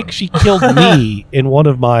 Alone. I think she killed me in one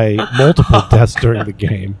of my multiple deaths during the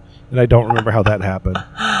game, and I don't remember how that happened.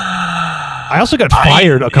 I also got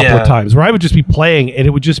fired a couple of times where I would just be playing, and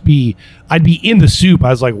it would just be I'd be in the soup. I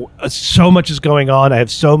was like, so much is going on. I have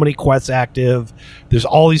so many quests active. There's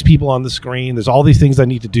all these people on the screen. There's all these things I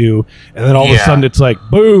need to do, and then all of a sudden it's like,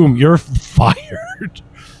 boom, you're fired.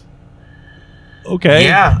 Okay.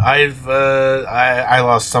 Yeah, I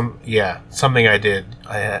lost something I did.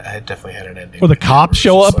 I definitely had an ending. Or the cops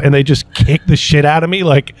show up and they just kick the shit out of me.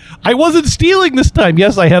 Like, I wasn't stealing this time.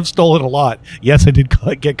 Yes, I have stolen a lot. Yes, I did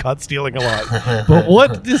get caught stealing a lot. But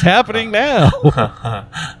what is happening now?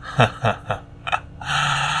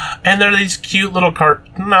 And they're these cute little kind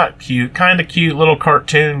of cute little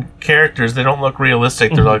cartoon characters. They don't look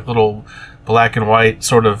realistic. They're like little black and white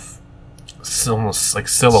sort of almost like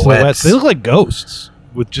silhouettes. They look like ghosts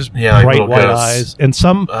with just bright white eyes and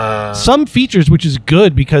some features, which is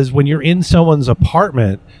good because when you're in someone's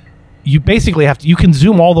apartment, you basically you can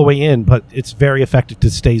zoom all the way in, but it's very effective to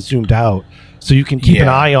stay zoomed out, so you can keep an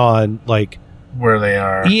eye on like where they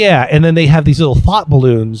are. Yeah, and then they have these little thought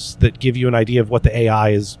balloons that give you an idea of what the AI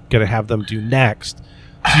is going to have them do next.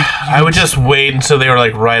 I would just wait until they were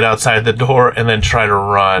like right outside the door and then try to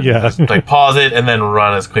run. Yeah. Like pause it and then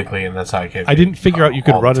run as quickly, and that's how I kept I didn't figure out you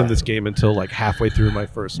could run in this game until like halfway through my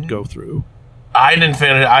first go through. I didn't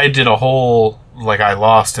finish. I did a whole I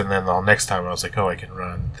lost, and then the next time I was like, oh, I can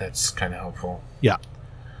run. That's kind of helpful. Yeah.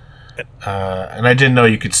 And I didn't know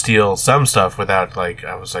you could steal some stuff without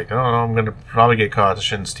I was like, oh, I'm gonna probably get caught. I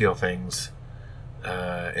shouldn't steal things.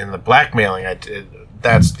 In the blackmailing I did.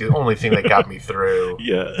 That's the only thing that got me through.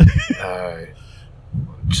 Yeah.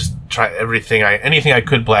 Just try anything I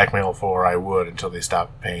could blackmail for, I would, until they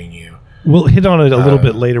stopped paying you. We'll hit on it a little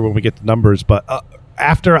bit later when we get the numbers, but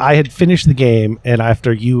after I had finished the game and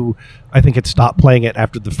after you, I think, had stopped playing it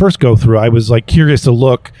after the first go through, I was like curious to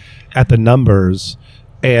look at the numbers.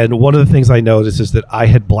 And one of the things I noticed is that I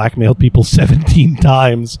had blackmailed people 17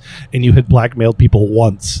 times and you had blackmailed people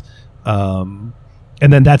once. And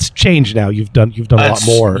then that's changed now. You've done a lot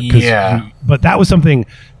more. Yeah. But that was something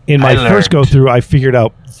in my first go through I figured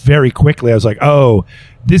out very quickly. I was like, oh,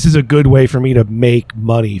 this is a good way for me to make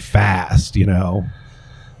money fast, you know?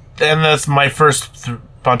 And that's my first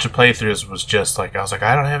bunch of playthroughs was just like, I was like,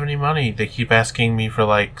 I don't have any money. They keep asking me for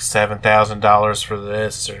like $7,000 for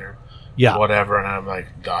this or whatever. And I'm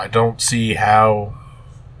like, I don't see how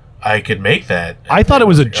I could make that. And I thought it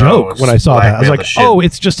was a joke when I saw that. I was like, oh,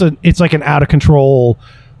 it's like an out of control,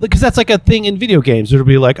 because that's like a thing in video games. It'll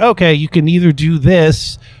be like, okay, you can either do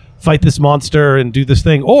this, fight this monster and do this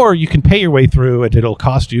thing, or you can pay your way through and it'll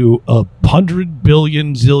cost you 100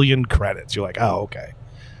 billion zillion credits. You're like, oh, okay.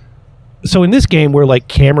 So in this game where like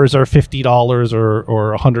cameras are $50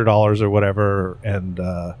 or $100 or whatever, and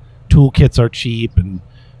toolkits are cheap and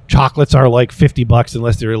chocolates are like $50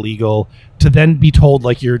 unless they're illegal, to then be told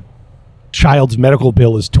like your child's medical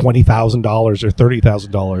bill is $20,000 or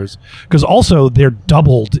 $30,000, because also they're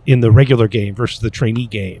doubled in the regular game versus the trainee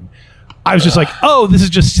game. I was just like, oh, this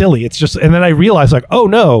is just silly. It's just, and then I realized like, oh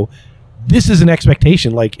no, this is an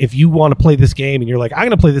expectation. Like if you want to play this game and you're like, I'm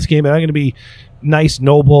going to play this game and I'm going to be nice,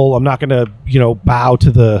 noble, I'm not going to, bow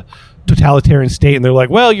to the totalitarian state. And they're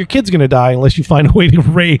like, well, your kid's going to die unless you find a way to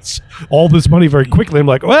raise all this money very quickly. I'm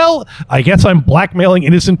like, well, I guess I'm blackmailing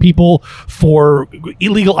innocent people for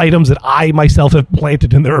illegal items that I myself have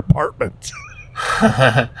planted in their apartment.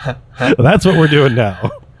 That's what we're doing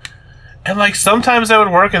now. And, like, sometimes that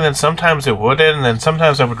would work, and then sometimes it wouldn't, and then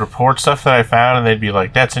sometimes I would report stuff that I found, and they'd be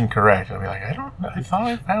like, that's incorrect. I'd be like, I thought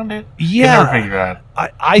I found it. Yeah. I never figured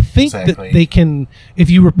out. I think that they can,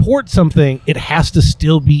 if you report something, it has to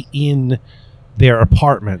still be in their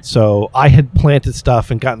apartment. So I had planted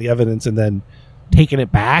stuff and gotten the evidence and then taken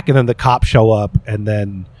it back, and then the cops show up, and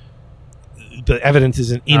then the evidence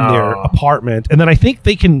isn't in their apartment. And then I think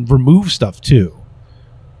they can remove stuff, too.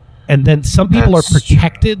 And then some people are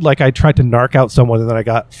protected. True. Like I tried to narc out someone and then I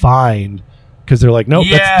got fined because they're like, nope,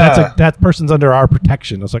 that person's under our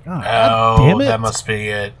protection. I was like, oh damn it. That must be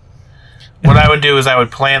it. What I would do is I would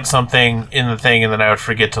plant something in the thing and then I would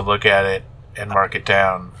forget to look at it and mark it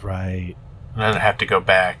down. Right. And then I'd have to go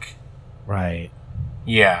back. Right.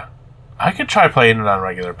 Yeah. I could try playing it on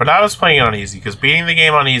regular, but I was playing it on easy because beating the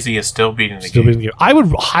game on easy is still beating the game. I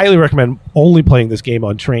would highly recommend only playing this game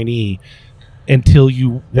on trainee until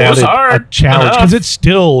you wanted a challenge, because it's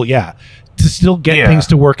still to still get things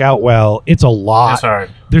to work out well. It's a lot. It's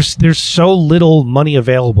hard. There's so little money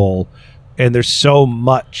available, and there's so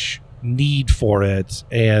much need for it,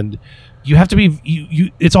 and you have to be.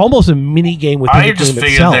 You it's almost a mini game within the game itself. I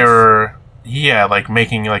just figured they were like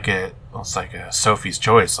making like it's like a Sophie's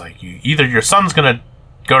Choice. Like either your son's gonna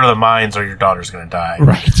go to the mines or your daughter's gonna die.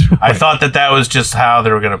 Right. I thought that was just how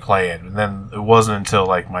they were gonna play it, and then it wasn't until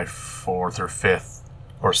like my 4th or 5th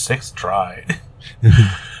or 6th try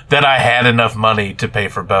that I had enough money to pay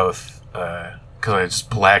for both, because I was just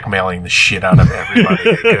blackmailing the shit out of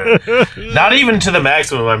everybody. Not even to the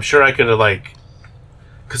maximum. I'm sure I could have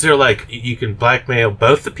because they're like, you can blackmail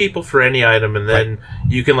both the people for any item, and then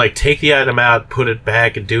you can like take the item out, put it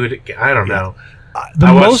back, and do it again. I don't know.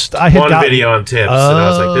 I watched one video on tips, and I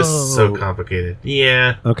was like, this is so complicated.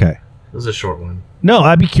 Yeah. Okay. It was a short one. No,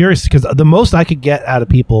 I'd be curious, because the most I could get out of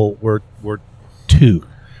people were 2.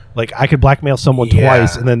 Like I could blackmail someone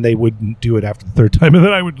twice, and then they wouldn't do it after the 3rd time, and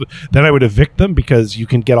then I would evict them, because you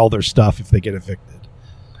can get all their stuff if they get evicted.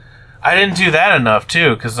 I didn't do that enough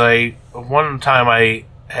too, because one time I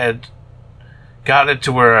had got it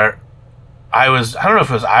to where I don't know if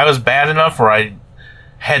it was I was bad enough, or I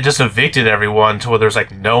had just evicted everyone to where there's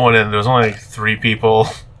like no one in. There was only like 3 people.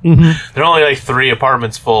 Mm-hmm. There are only like 3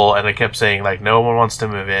 apartments full, and I kept saying like no one wants to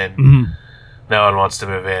move in. Mm-hmm. No one wants to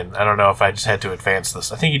move in. I don't know if I just had to advance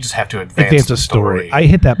this. I think you just have to advance the story. I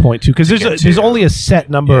hit that point too, because there's only a set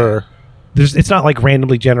number. Yeah. It's not like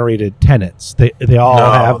randomly generated tenants. They all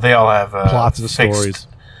have plots and stories,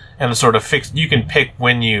 and a sort of fixed. You can pick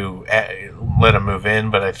when you let them move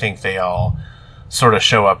in, but I think they all sort of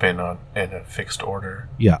show up in a fixed order.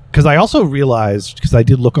 Yeah, because I also realized, because I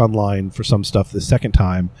did look online for some stuff the second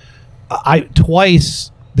time,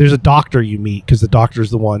 twice there's a doctor you meet, because the doctor is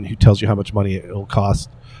the one who tells you how much money it'll cost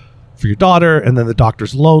for your daughter, and then the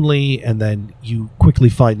doctor's lonely, and then you quickly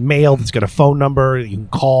find mail that's got a phone number you can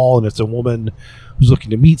call, and it's a woman who's looking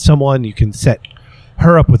to meet someone. You can set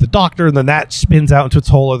her up with a doctor, and then that spins out into its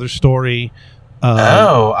whole other story.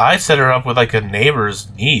 I set her up with like a neighbor's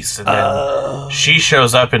niece, and then she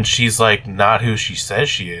shows up and she's like not who she says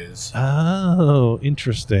she is. Oh,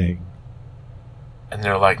 interesting. And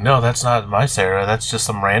they're like, no, that's not my Sarah. That's just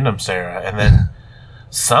some random Sarah. And then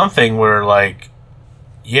something where like,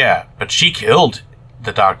 yeah, but she killed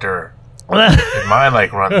the doctor in my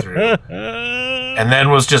like run through. And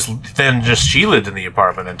then just she lived in the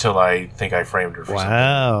apartment until I think I framed her for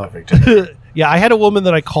something. Yeah, I had a woman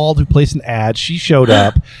that I called who placed an ad. She showed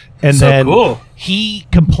up, and then he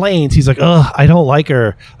complains. He's like, "Ugh, I don't like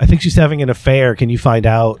her. I think she's having an affair. Can you find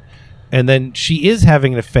out?" And then she is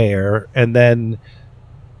having an affair, and then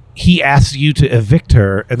he asks you to evict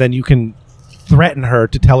her, and then you can threaten her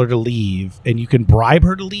to tell her to leave, and you can bribe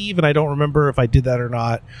her to leave. And I don't remember if I did that or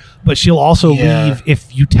not, but she'll also leave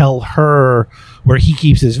if you tell her where he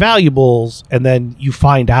keeps his valuables, and then you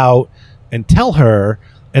find out and tell her.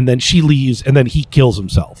 And then she leaves, and then he kills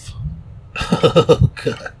himself. Oh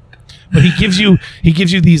God! But he gives you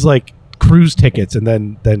these like cruise tickets, and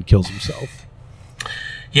then kills himself.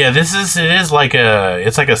 Yeah, it's like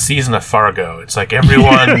a season of Fargo. It's like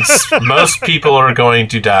most people are going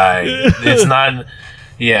to die. It's not.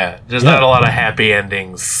 Yeah, there's not a lot of happy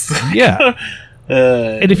endings. Yeah.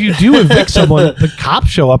 And if you do evict someone, the cops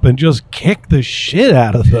show up and just kick the shit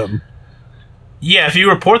out of them. Yeah, if you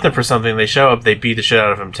report them for something, they show up, they beat the shit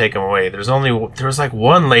out of them, take them away. There was like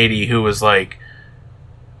one lady who was like,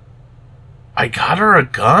 I got her a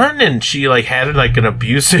gun, and she like had like an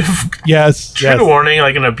abusive, trigger warning,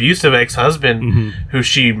 like an abusive ex-husband who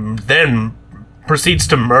she then proceeds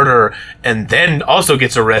to murder, and then also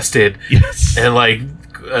gets arrested and like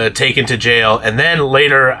taken to jail, and then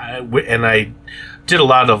later, I did a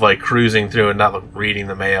lot of like cruising through and not reading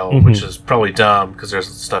the mail, which is probably dumb because there's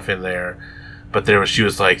stuff in there. But she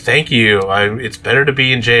was like, "Thank you. It's better to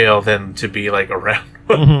be in jail than to be like around."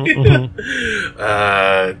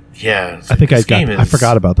 Yeah. I think I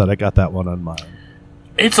forgot about that. I got that one on mine.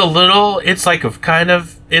 It's like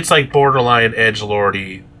borderline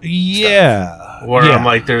edgelordy. Yeah. Stuff, where I'm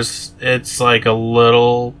like, it's like a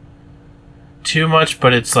little too much,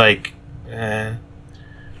 but it's like,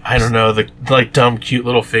 I don't know, the like dumb, cute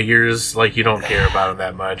little figures, like you don't care about them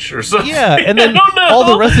that much or something. Yeah, and then all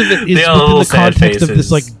the rest of it is within the context of this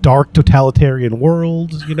like dark totalitarian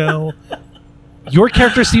world, you know. Your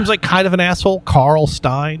character seems like kind of an asshole. Carl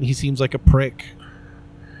Stein, he seems like a prick.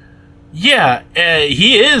 Yeah,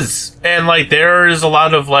 he is. And like there is a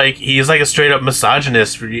lot of like, he's like a straight up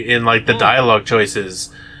misogynist in like the dialogue choices.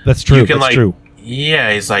 That's true. That's true.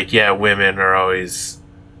 Yeah, he's like, yeah, women are always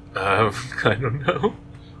I don't know.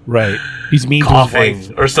 Right. He's mean coughing to his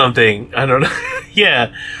wife. Or something. I don't know.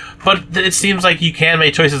 Yeah. But it seems like you can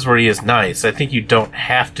make choices where he is nice. I think you don't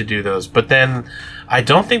have to do those. But then I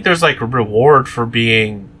don't think there's like a reward for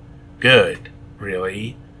being good,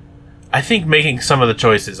 really. I think making some of the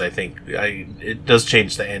choices, it does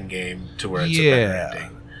change the end game to where it's a better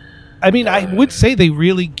ending. I mean, I would say they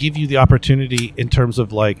really give you the opportunity in terms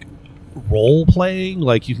of like role playing.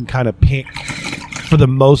 Like you can kind of pick, for the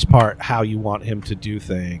most part, how you want him to do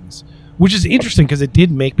things, which is interesting because it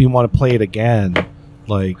did make me want to play it again.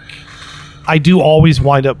 Like, I do always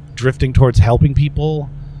wind up drifting towards helping people,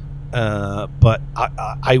 but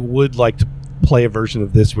I would like to play a version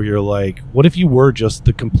of this where you're like, what if you were just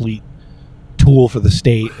the complete tool for the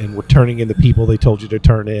state and were turning in the people they told you to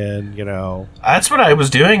turn in, you know? That's what I was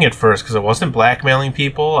doing at first, because I wasn't blackmailing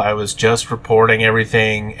people. I was just reporting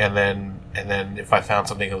everything, and then if I found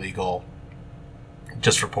something illegal,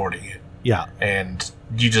 just reporting it. Yeah. And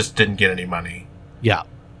you just didn't get any money. Yeah.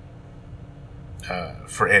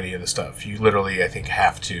 For any of the stuff. You literally, I think,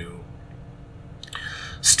 have to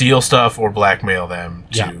steal stuff or blackmail them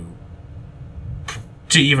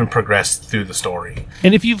to even progress through the story.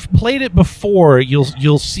 And if you've played it before,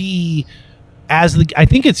 you'll see I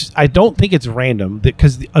don't think it's random,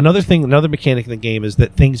 because another mechanic in the game is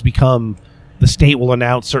that things become, the state will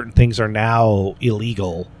announce certain things are now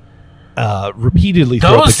illegal repeatedly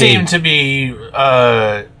throughout the game. Those seem to be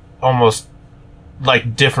almost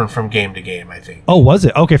like different from game to game, I think. Oh, was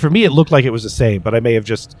it? Okay, for me it looked like it was the same, but I may have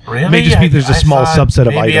just really? It may just be there's a small subset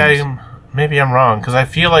of items. Maybe I'm wrong, because I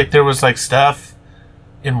feel like there was like stuff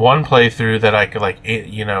in one playthrough that I could like,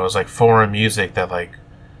 it was like foreign music that like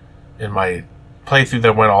in my playthrough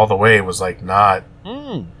that went all the way was like not,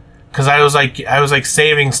 because I was like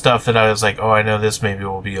saving stuff that I was like, oh, I know this maybe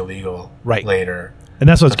will be illegal later, and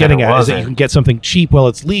that's what I was getting at, is that you can get something cheap while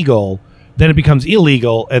it's legal, then it becomes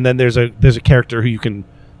illegal, and then there's a character who you can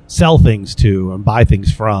sell things to and buy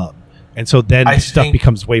things from, and so then stuff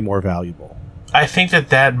becomes way more valuable. I think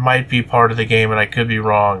that might be part of the game, and I could be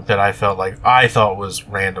wrong, that I thought was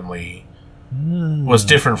randomly was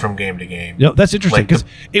different from game to game. No, that's interesting because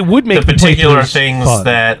it would make the particular things fun.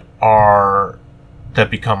 that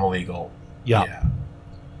become illegal. Yeah,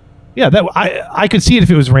 that I could see it if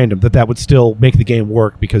it was random, that would still make the game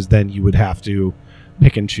work, because then you would have to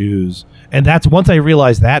pick and choose. And that's once I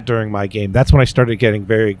realized that during my game, that's when I started getting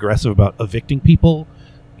very aggressive about evicting people,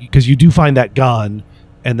 because you do find that gun,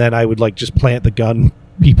 and then I would like just plant the gun in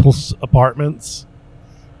people's apartments.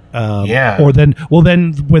 Or then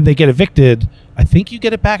when they get evicted, I think you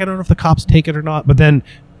get it back. I don't know if the cops take it or not, but then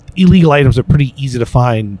illegal items are pretty easy to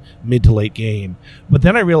find mid to late game. But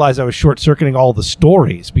then I realized I was short-circuiting all the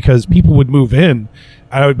stories, because people would move in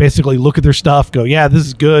and I would basically look at their stuff, go, yeah, this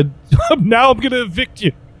is good. Now I'm going to evict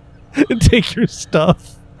you and take your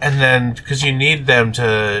stuff. And then, because you need them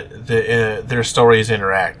to, their stories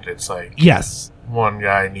interact. It's like, yes, one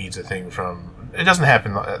guy needs a thing from, it doesn't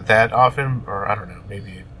happen that often, or I don't know,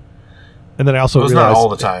 maybe. And then I also realized not all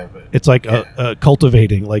the time, but it's like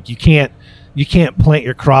cultivating. Like you can't plant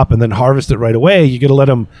your crop and then harvest it right away. You got to let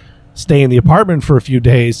them stay in the apartment for a few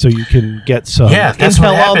days so you can get some that's intel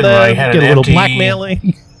what happened on them, when I had get an a little empty,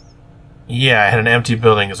 blackmailing. Yeah, I had an empty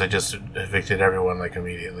building because I just evicted everyone like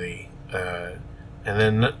immediately, and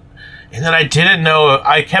then I didn't know.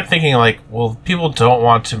 I kept thinking like, well, people don't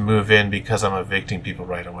want to move in because I'm evicting people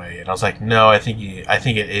right away, and I was like, no, I think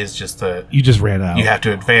it is just you just ran out. You have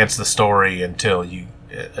to advance the story until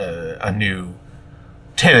a new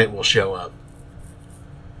tenant will show up.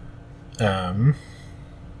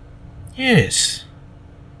 Yes.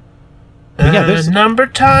 There's number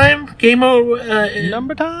time. Game over.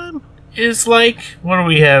 Number time is like, what do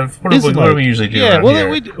we have? What do we usually do? Yeah.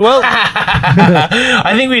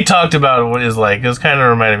 I think we talked about what is like. It was kind of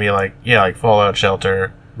reminded me like Fallout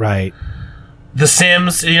Shelter. Right. The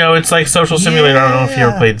Sims. It's like social simulator. I don't know if you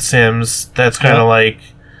ever played The Sims. That's kind of like.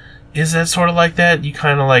 Is that sort of like that? You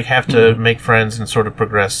kind of like have to make friends and sort of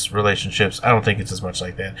progress relationships. I don't think it's as much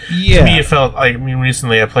like that. Yeah. To me, it felt like,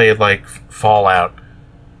 recently I played like Fallout.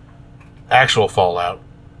 Actual Fallout.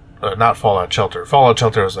 Not Fallout Shelter. Fallout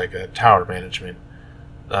Shelter was like a tower management.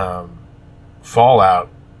 Fallout,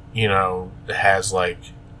 has like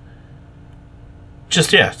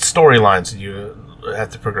just, storylines that you have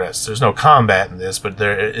to progress. There's no combat in this, but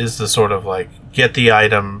there is the sort of like, get the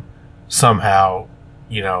item somehow.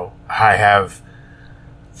 I have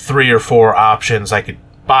 3 or 4 options. I could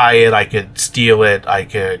buy it, I could steal it, I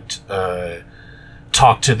could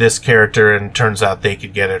talk to this character, and turns out they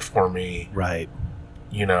could get it for me. Right.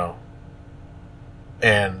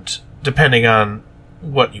 And depending on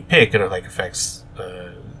what you pick, it like affects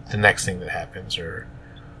the next thing that happens, or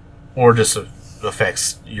just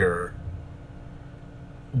affects your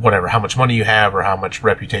whatever, how much money you have or how much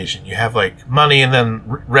reputation you have. Like money and then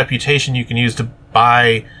reputation you can use to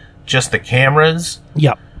buy just the cameras.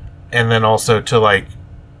 Yep. And then also to like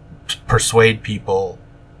persuade people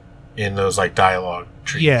in those like dialogue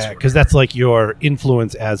trees. Yeah, because that's like your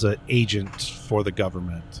influence as an agent for the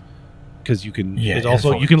government. Because you can you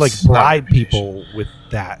can like bribe people with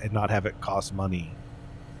that and not have it cost money.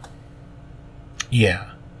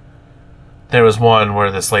 Yeah. There was one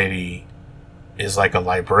where this lady is like a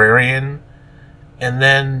librarian, and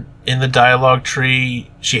then in the dialogue tree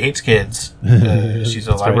she hates kids. She's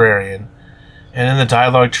a librarian, and in the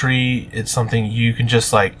dialogue tree it's something you can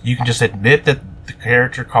just admit that the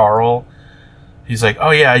character Carl, he's like, oh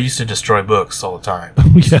yeah, I used to destroy books all the time. I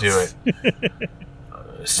used to do it.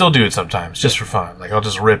 Still do it sometimes just for fun. Like I'll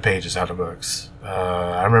just rip pages out of books.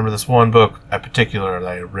 I remember this one book in particular that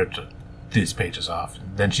I ripped these pages off,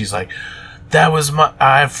 and then she's like, that was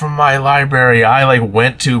from my library. I like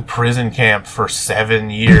went to prison camp for 7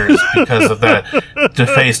 years because of that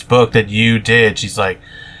defaced book that you did. She's like,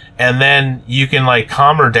 and then you can like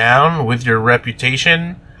calm her down with your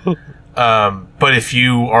reputation. But if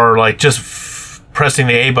you are like just pressing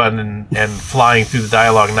the A button and flying through the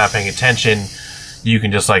dialogue and not paying attention, you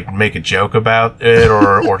can just like make a joke about it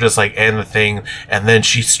or just like end the thing. And then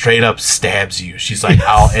she straight up stabs you. She's like,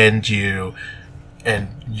 I'll end you. And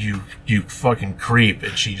you fucking creep,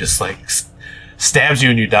 and she just like stabs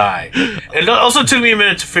you and you die. It also took me a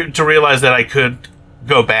minute to realize that I could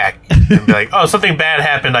go back and be like, oh, something bad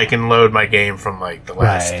happened, I can load my game from like the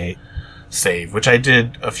last save, which I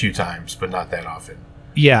did a few times, but not that often.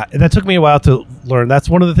 Yeah, that took me a while to learn. That's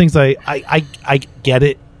one of the things I get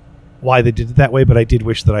it why they did it that way, but I did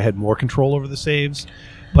wish that I had more control over the saves.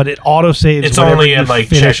 But it auto saves. It's only at like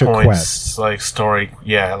checkpoints, like story.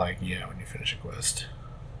 When you finish a quest.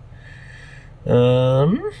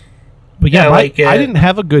 But yeah, I didn't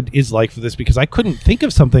have a good is-like for this because I couldn't think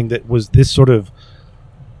of something that was this sort of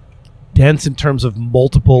dense in terms of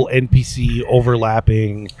multiple NPC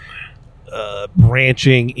overlapping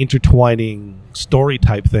branching, intertwining story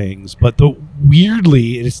type things. But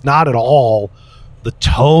weirdly, it's not at all the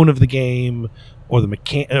tone of the game or the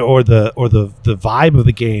the vibe of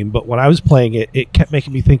the game. But when I was playing it, it kept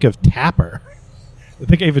making me think of Tapper. I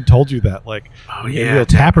think I even told you that, like,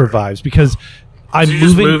 Tapper vibes, because I'm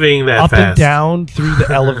moving that up fast and down through the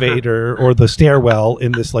elevator or the stairwell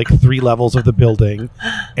in this, like, 3 levels of the building,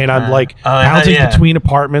 and I'm like bouncing between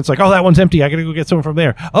apartments, like, oh, that one's empty, I gotta go get someone from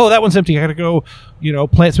there. Oh, that one's empty, I gotta go,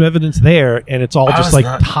 plant some evidence there, and it's all just like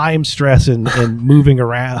time stress and moving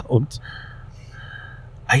around.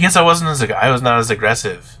 I guess I was not as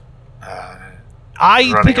aggressive.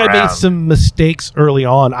 I think I made some mistakes early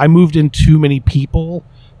on. I moved in too many people,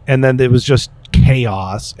 and then it was just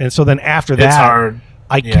chaos. And so then after that,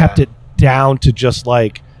 I kept it down to just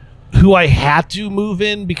like who I had to move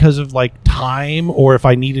in because of like time, or if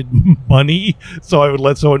I needed money. So I would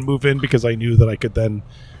let someone move in because I knew that I could then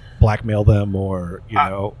blackmail them or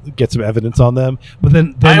get some evidence on them. But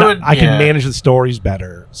then I can manage the stories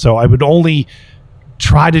better. So I would only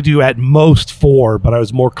try to do at most 4, but I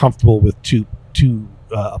was more comfortable with two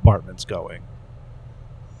apartments going.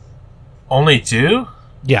 Only 2?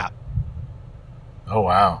 Yeah. Oh,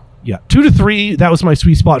 wow. Yeah, 2 to 3, that was my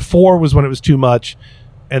sweet spot. 4 was when it was too much,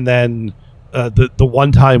 and then the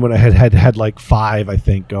one time when I had like 5, I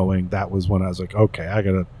think, going, that was when I was like, okay, I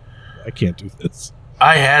can't do this.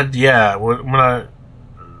 I had when I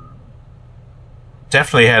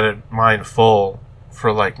definitely had it mine full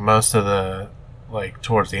for like most of the, like,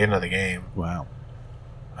 towards the end of the game. Wow.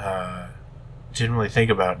 Didn't really think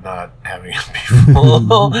about not having it be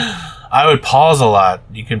full. I would pause a lot.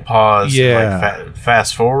 You can pause, like,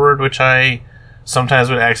 fast forward, which I sometimes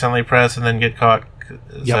would accidentally press and then get caught.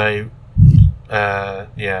 It's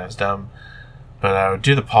dumb. But I would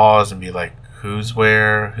do the pause and be like, who's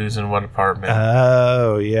where, who's in what apartment.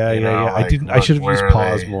 Oh, yeah. Like, I should have used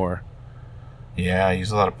pause more. Yeah, I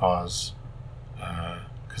use a lot of pause.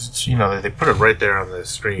 Because it's, they put it right there on the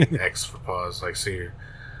screen, X for pause, like, so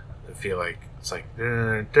I feel like it's like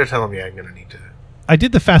they're telling me I'm gonna need to. I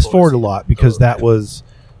did the fast forward a lot because that was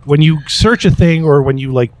when you search a thing, or when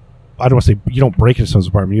you, like, I don't want to say you don't break into someone's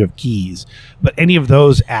apartment, you have keys, but any of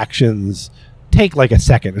those actions take like a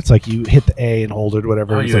second. It's like you hit the A and hold it,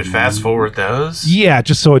 whatever. Oh, you would fast forward those? Yeah,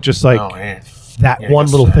 just so it just like that one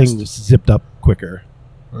little thing just zipped up quicker.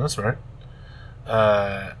 Well, that's right.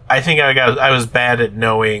 I think I was bad at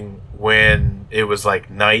knowing when it was like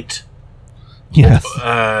night. Yes.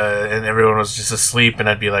 And everyone was just asleep, and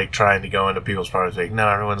I'd be like trying to go into people's apartments, like, no,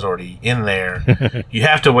 everyone's already in there. You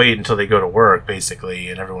have to wait until they go to work, basically,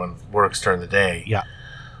 and everyone works during the day. Yeah.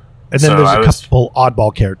 And then there's a couple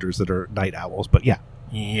oddball characters that are night owls, but yeah.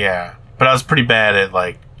 Yeah. But I was pretty bad at,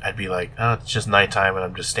 like, I'd be like, oh, it's just nighttime and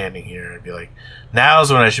I'm just standing here. I'd be like,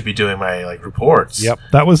 now's when I should be doing my, like, reports. Yep.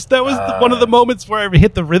 That was one of the moments where I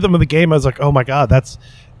hit the rhythm of the game. I was like, oh my God, that's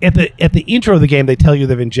at the intro of the game, they tell you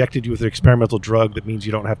they've injected you with an experimental drug that means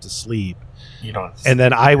you don't have to sleep. You don't. And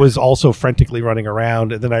then I was also frantically running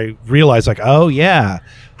around, and then I realized, like, oh yeah,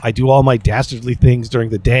 I do all my dastardly things during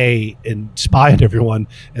the day and spy on everyone,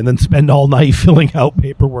 and then spend all night filling out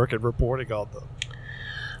paperwork and reporting on them.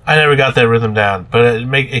 I never got that rhythm down, but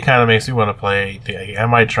it kind of makes me want to play. I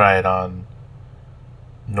might try it on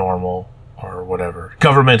normal or whatever.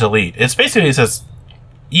 Government Elite. It's basically, it says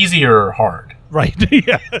easy or hard. Right.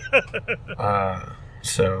 Yeah.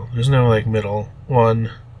 So there's no, like, middle one.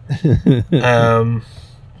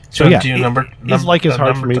 So yeah, it's like as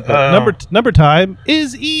hard for me, but number time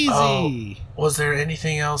is easy. Oh, was there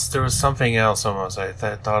anything else? There was something else almost. I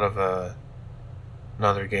thought of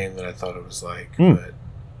another game that I thought it was like, but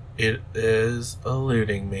it is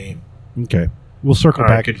eluding me. Okay, we'll circle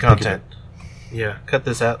back. Good content. Yeah, cut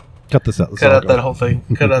this out. Cut this out. Cut out that whole thing.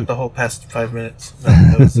 Cut out the whole past 5 minutes.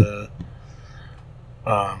 That was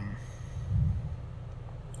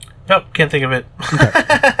nope, can't think of it. Okay.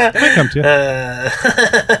 It might come to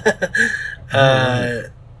you.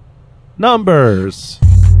 Numbers.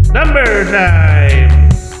 Number time.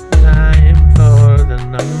 Time for the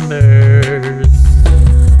numbers.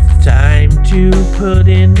 Time to put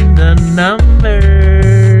in the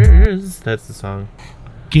numbers. That's the song.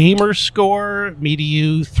 Gamer score, me to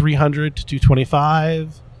you, 300 to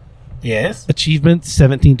 225. Yes. Achievement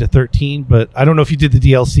 17 to 13, but I don't know if you did the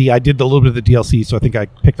DLC. I did a little bit of the DLC, so I think I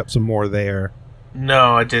picked up some more there.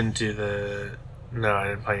 No, I didn't do I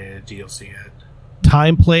didn't play any DLC yet.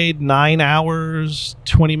 Time played 9 hours,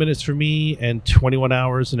 20 minutes for me, and 21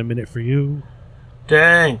 hours and a minute for you.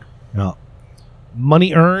 Dang. Yeah.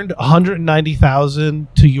 Money earned 190,000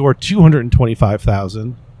 to your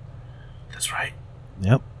 225,000. That's right.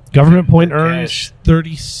 Yep. Government point earns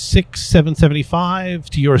 36,775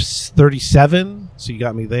 to yours 37. So you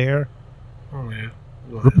got me there. Oh, yeah.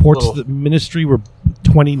 Reports of the ministry were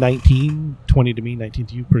 2019, 20 to me, 19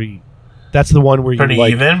 to you. Pretty. That's the one where pretty you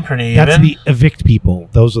like. Pretty that's even. the evict people.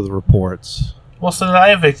 Those are the reports. Well, so did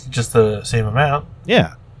I evict just the same amount?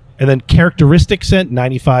 Yeah, and then characteristics sent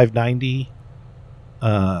 95.90.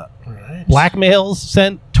 Right. Blackmails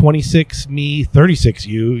sent 26 me, 36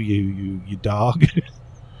 you dog.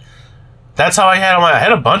 That's how I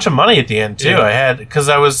had a bunch of money at the end too. Yeah. I had because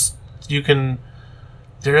you can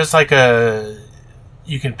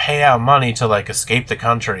pay out money to like escape the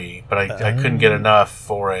country, but I couldn't get enough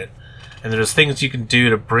for it. And there's things you can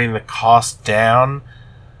do to bring the cost down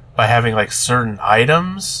by having like certain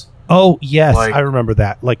items. Oh yes, like, I remember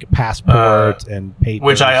that, like passport and papers.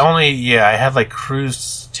 Which I had like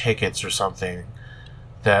cruise tickets or something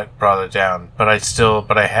that brought it down. But I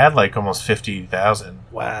had like almost 50,000.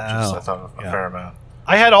 Wow, which is, I thought a fair amount.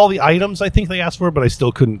 I had all the items I think they asked for, but I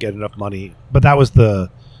still couldn't get enough money. But that was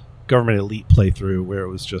the Government Elite playthrough where it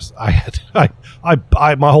was just my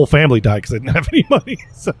whole family died because I didn't have any money.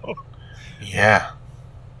 So yeah,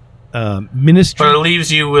 ministry, but it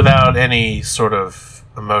leaves you without any sort of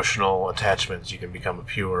emotional attachments. You can become a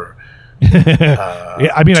pure yeah,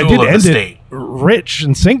 I mean I did end it rich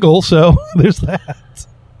and single, so there's that.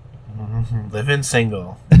 Living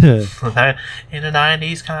single in a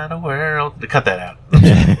 90s kind of world. Cut that out.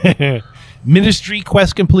 Ministry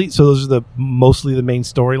quest complete, so those are mostly the main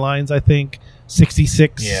storylines. I think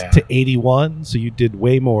 66 to 81, so you did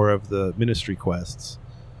way more of the ministry quests.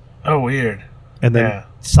 Oh, weird. And then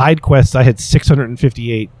side quests, I had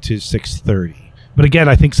 658 to 630. But again,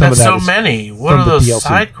 I think some of that is so many. What are those DLC.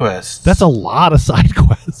 Side quests? That's a lot of side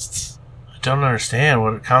quests. I don't understand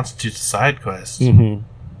what constitutes a side quest. Mm-hmm.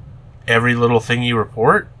 Every little thing you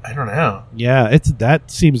report? I don't know. Yeah,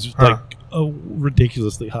 that seems like a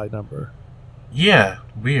ridiculously high number. Yeah,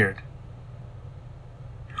 weird.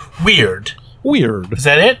 Weird. Is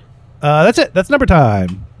that it? That's it. That's number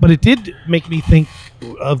time. But it did make me think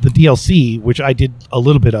of the DLC, which I did a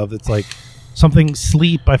little bit of. It's like something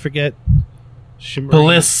sleep, I forget.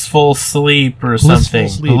 Blissful sleep or something.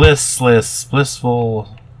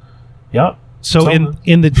 Blissful. Yep. So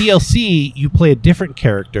in the DLC, you play a different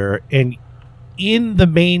character, and in the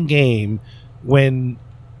main game, when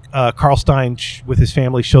Carl Stein with his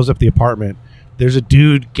family shows up at the apartment, there's a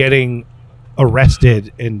dude getting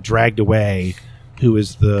arrested and dragged away who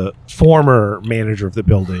is the former manager of the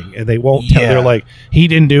building, and they won't tell. They're like, he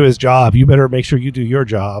didn't do his job. You better make sure you do your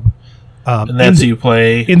job. And that's who you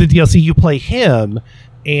play. In the DLC, you play him,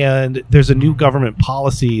 and there's a new government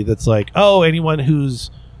policy that's like, oh, anyone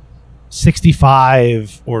who's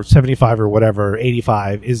 65 or 75 or whatever,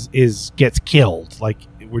 85 gets killed. Like,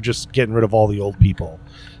 we're just getting rid of all the old people.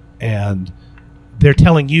 And they're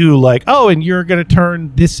telling you like, oh, and you're going to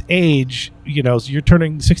turn this age, so you're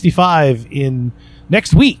turning 65 in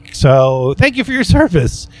next week. So thank you for your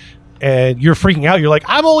service. And you're freaking out. You're like,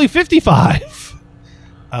 I'm only 55.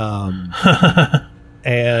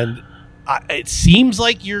 And it seems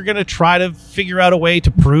like you're going to try to figure out a way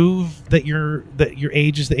to prove that your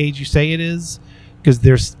age is the age you say it is, because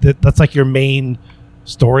that's like your main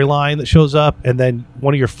storyline that shows up. And then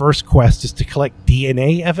one of your first quests is to collect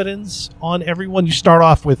DNA evidence on everyone. You start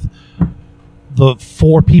off with the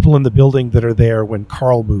 4 people in the building that are there when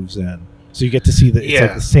Carl moves in, so you get to see that it's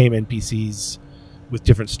like the same NPCs with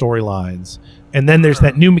different storylines. And then there's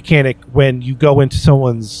that new mechanic when you go into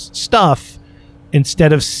someone's stuff,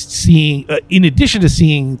 instead of seeing, in addition to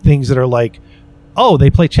seeing things that are like, oh, they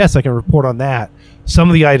play chess, I can report on that. Some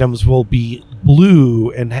of the items will be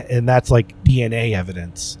blue, and that's like DNA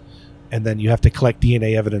evidence. And then you have to collect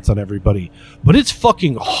DNA evidence on everybody. But it's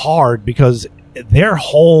fucking hard because they're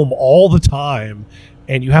home all the time,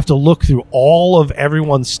 and you have to look through all of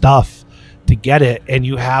everyone's stuff to get it, and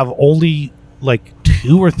you have only like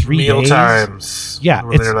 2 or 3 meal days. Times. Yeah,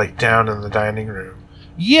 when they're like down in the dining room.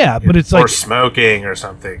 Yeah, but it's like, or smoking or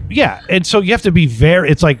something. Yeah, and so you have to be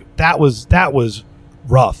it's like that was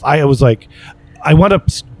rough. I was like, I wound up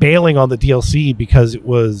bailing on the DLC because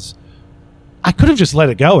I could have just let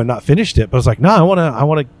it go and not finished it, but I was like, no, I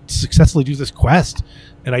want to successfully do this quest,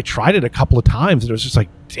 and I tried it a couple of times, and it was just like,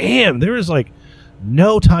 damn, there is like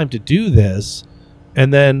no time to do this.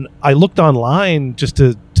 And then I looked online just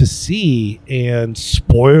to see, and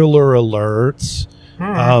spoiler alerts.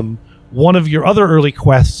 One of your other early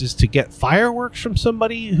quests is to get fireworks from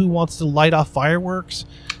somebody who wants to light off fireworks,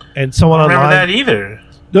 and someone online. I don't remember that either.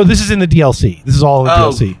 No, this is in the DLC. This is all in the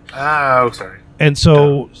DLC. Oh, sorry. And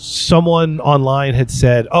so someone online had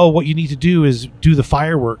said, oh, what you need to do is do the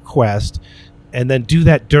firework quest, and then do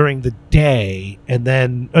that during the day, and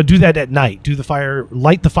then do that at night.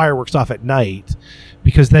 Light the fireworks off at night,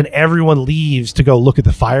 because then everyone leaves to go look at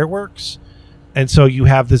the fireworks. And so you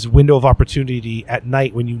have this window of opportunity at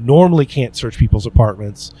night when you normally can't search people's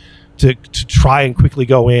apartments to try and quickly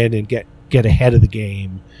go in and get ahead of the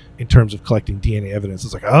game in terms of collecting DNA evidence.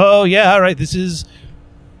 It's like, oh yeah, all right, this is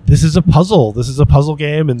a puzzle. This is a puzzle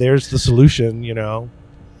game, and there's the solution, you know?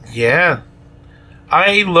 Yeah.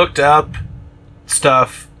 I looked up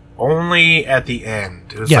stuff only at the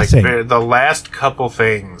end. It was the last couple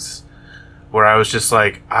things where I was just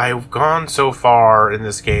like, I've gone so far in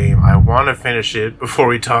this game, I want to finish it before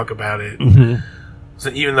we talk about it. Mm-hmm. So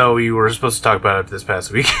even though we were supposed to talk about it this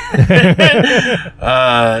past week.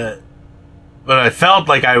 But I felt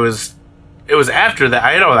like it was after that.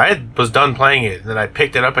 I was done playing it, and then I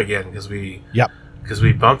picked it up again because we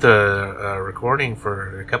bumped a recording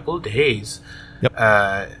for a couple of days. Yep.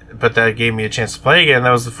 But that gave me a chance to play again.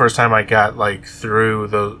 That was the first time I got through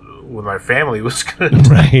when my family was going to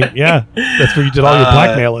die. Right, yeah. That's where you did all your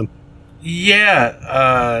blackmailing.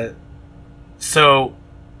 Yeah.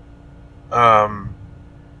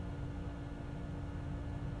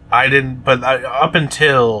 I didn't, but up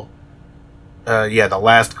until the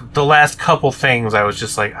last couple things, I was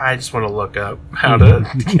just like, I just want to look up how to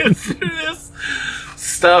get through this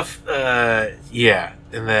stuff. And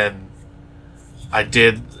then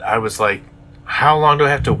I was like, how long do I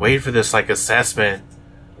have to wait for this assessment?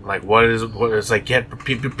 What is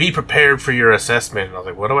be prepared for your assessment. And I was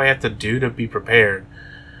like, what do I have to do to be prepared?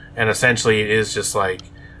 And essentially it is just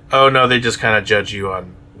oh no, they just kind of judge you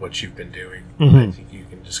on what you've been doing. Mm-hmm. I think you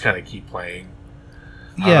can just kind of keep playing.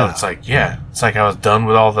 Yeah. It's like I was done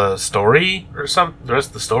with all the story or the rest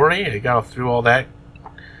of the story. I got through all that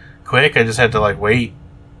quick. I just had to wait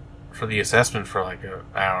for the assessment for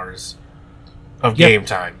hours of game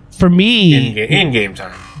time. For me, in game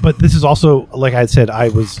time. But this is also, like I said, I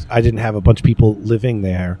didn't have a bunch of people living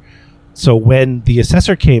there. So when the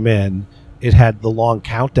assessor came in, it had the long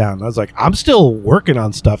countdown. I was like, I'm still working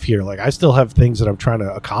on stuff here. I still have things that I'm trying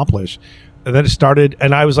to accomplish. And then it started,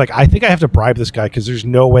 and I was like, I think I have to bribe this guy because there's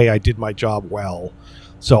no way I did my job well.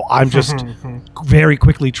 So I'm just very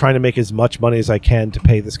quickly trying to make as much money as I can to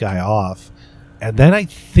pay this guy off. And then I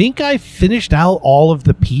think I finished out all of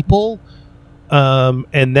the people.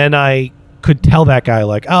 And then I could tell that guy,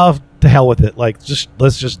 oh, to hell with it. Let's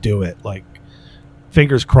just do it.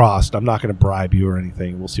 Fingers crossed. I'm not going to bribe you or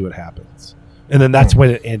anything. We'll see what happens. And then that's when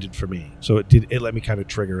it ended for me. So it let me kind of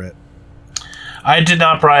trigger it. I did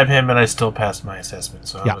not bribe him, and I still passed my assessment.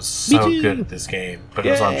 So I was so good at this game, but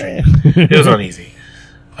it was on training. It was on easy.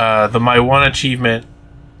 My one achievement.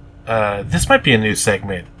 This might be a new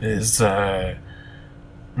segment. Is have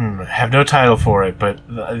no title for it, but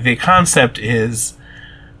the concept is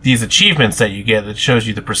these achievements that you get that shows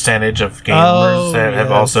you the percentage of gamers that have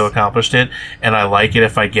also accomplished it, and I like it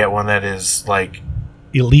if I get one that is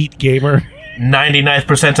elite gamer. 99th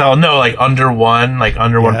percentile, no, under 1,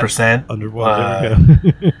 under 1%. Under 1,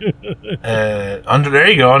 there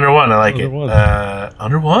you go, under 1, I like it.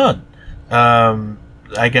 Under 1.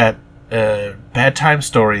 I got Bad Time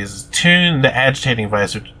Stories, Tune the Agitating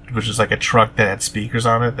Vice, which is a truck that had speakers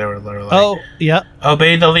on it. They were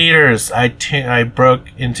obey the leaders. I broke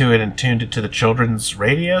into it and tuned it to the children's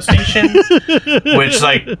radio station, which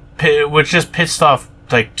just pissed off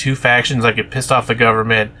two factions. It pissed off the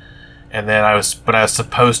government. And then I was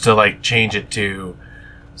supposed to change it to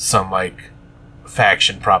some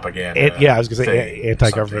faction propaganda. I was gonna say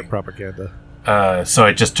anti-government propaganda. So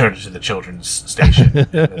I just turned it to the children's station,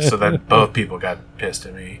 so that both people got pissed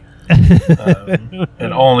at me.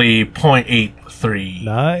 And only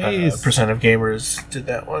 0.83% percent of gamers did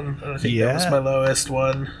that one. I think that was my lowest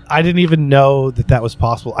one. I didn't even know that was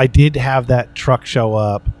possible. I did have that truck show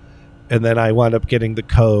up, and then I wound up getting the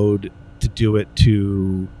code to do it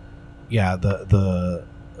to. Yeah, the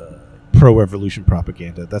pro-revolution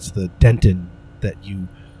propaganda. That's the Denton that you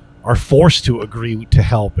are forced to agree to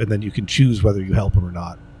help, and then you can choose whether you help him or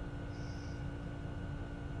not.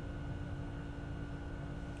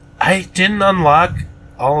 I didn't unlock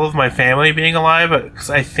all of my family being alive because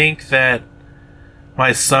I think that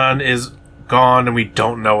my son is gone and we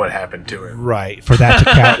don't know what happened to him. Right. For that to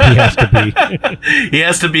count, he has to be. He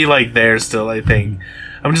has to be there still, I think.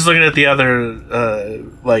 I'm just looking at the other,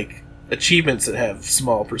 achievements that have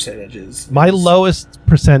small percentages. My lowest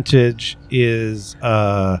percentage is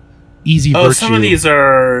easy virtue. Some of these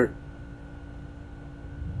are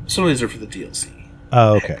for the DLC.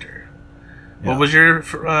 Oh, okay. What was your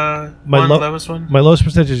lowest one? My lowest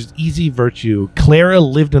percentage is easy virtue. Clara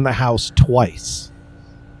lived in the house twice,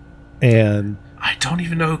 and I I don't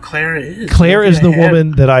even know who Clara is. Claire is the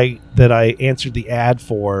woman that I answered the ad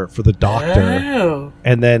for the doctor. Oh.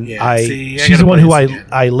 And then she's the one who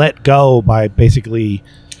I let go by basically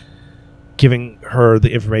giving her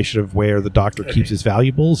the information of where the doctor keeps his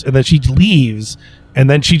valuables, and then she leaves, and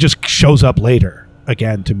then she just shows up later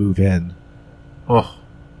again to move in. Oh.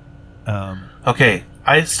 Okay.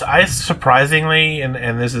 I surprisingly,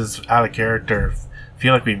 and this is out of character,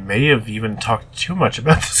 feel like we may have even talked too much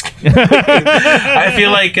about this game. I feel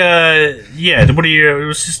like, what are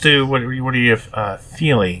your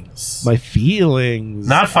feelings? My feelings.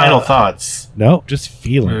 Not final thoughts. No, just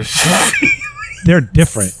feelings. They're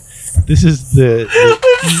different. This is the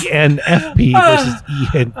ENFP versus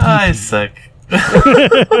ENTP. I suck.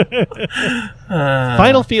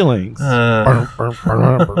 Final feelings.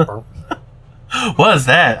 What is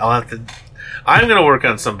that? I'm gonna work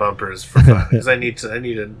on some bumpers for fun because I need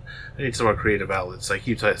some more creative outlets. I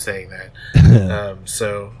keep saying that.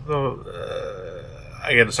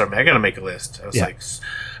 I gotta start. I gotta make a list. I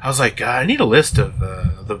was like, I need a list of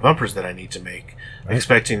the bumpers that I need to make. Right.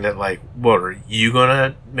 Expecting that, like, what are you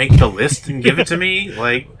gonna make the list and give it to me?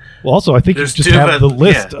 Like, well, also, I think you just have the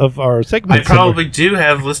list of our segments. I probably do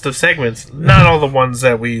have a list of segments, not all the ones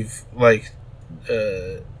that we've come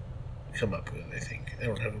up with. I think I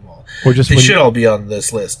don't have them all. Or just they should all be on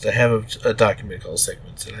this list. I have a document called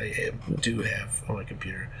segments that I do have on my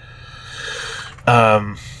computer.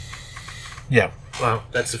 Yeah. Well,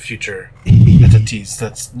 that's the future. That's a tease.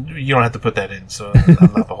 You don't have to put that in, so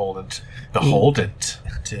I'm not beholden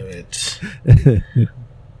to it.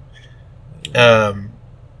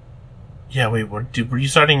 Yeah. Wait. Were you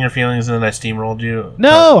starting your feelings and then I steamrolled you?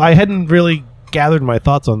 No, I hadn't really gathered my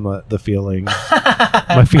thoughts on the feeling,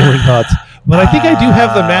 my feeling thoughts. But I think I do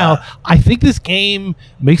have them now. I think this game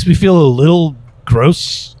makes me feel a little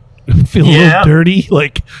gross. Feel a little dirty,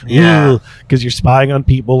 like, because you're spying on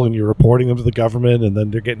people and you're reporting them to the government, and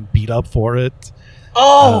then they're getting beat up for it.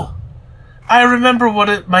 Oh, I remember what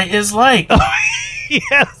it is like.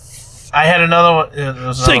 Yes, I had another one.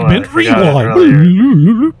 Segment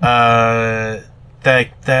rewind.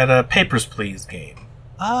 That Papers, Please game.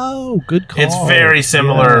 Oh, good call. It's very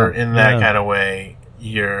similar in that kind of way.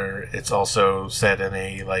 It's also set in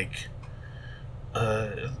a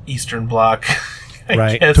Eastern Bloc.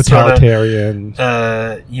 Right, totalitarian.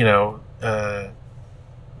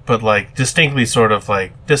 But like distinctly sort of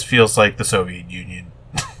like this feels like the Soviet Union.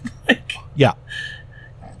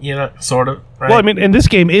 Sort of. Right? Well, I mean, and this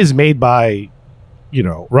game is made by,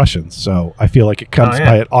 Russians, so I feel like it comes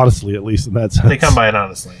by it honestly, at least in that sense. They come by it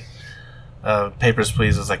honestly. Papers,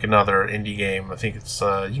 Please is like another indie game. I think it's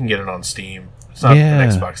you can get it on Steam. It's not an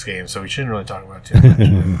Xbox game, so we shouldn't really talk about it too much.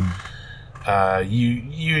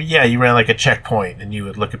 You ran like a checkpoint and you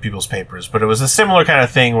would look at people's papers, but it was a similar kind of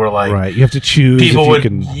thing where like you have to choose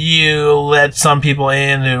you let some people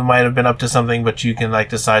in who might have been up to something, but you can like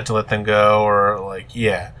decide to let them go, or like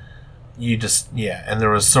and there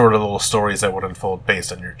was sort of little stories that would unfold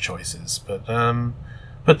based on your choices, but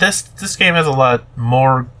this game has a lot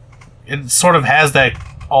more. It sort of has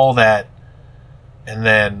all that and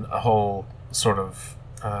then a whole sort of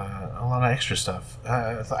a lot of extra stuff.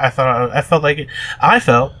 I felt like it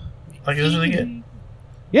was really good.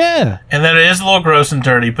 Yeah, and then it is a little gross and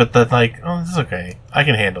dirty, but this is okay. I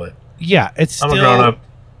can handle it. Yeah, I'm a grown up.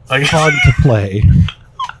 Fun to play.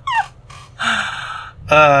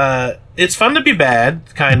 It's fun to be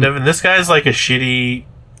bad, kind of, and this guy's like a shitty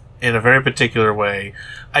in a very particular way.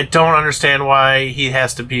 I don't understand why he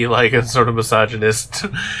has to be like a sort of misogynist.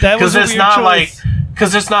 Because it's not like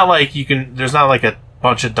there's not like a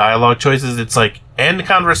bunch of dialogue choices. It's like end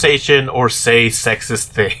conversation or say sexist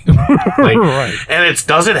thing. Right. And it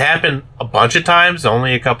doesn't happen a bunch of times,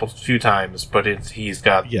 only a few times, but he's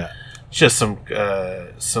got just some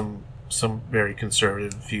very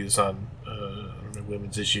conservative views on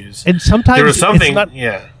women's issues. And sometimes there was something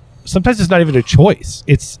sometimes it's not even a choice.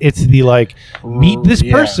 It's the meet this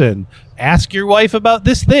person, ask your wife about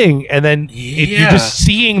this thing, and then you're just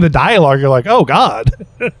seeing the dialogue. You're like, oh god,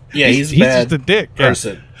 he's just a dick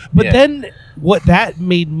person. But then what that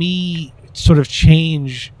made me sort of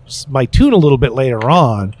change my tune a little bit later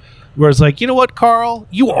on, where it's like, you know what, Carl,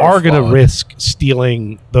 you are going to risk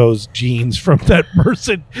stealing those jeans from that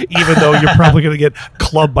person, even though you're probably going to get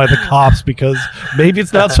clubbed by the cops, because maybe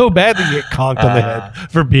it's not so bad that you get conked on the head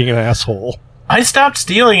for being an asshole. I stopped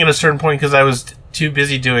stealing at a certain point because I was too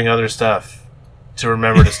busy doing other stuff to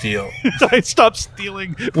remember to steal. I stopped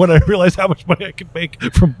stealing when I realized how much money I could make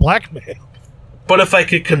from blackmail. But if I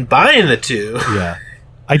could combine the two... Yeah.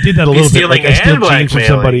 I did that a little bit. Like I steal jeans from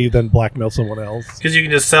somebody, then blackmail someone else. Because you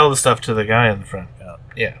can just sell the stuff to the guy in the front.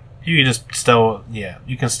 Yeah. You can just steal. Yeah,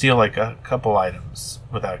 you can steal like a couple items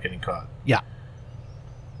without getting caught. Yeah,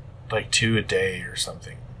 like 2 a day or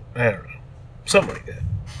something. I don't know, something like that.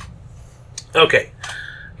 Okay,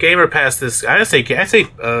 gamer pass this. I say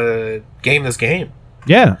game this game.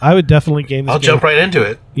 Yeah, I would definitely game this I'll game. jump right into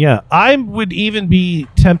it. Yeah, I would even be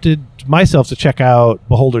tempted myself to check out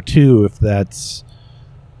Beholder 2 if that's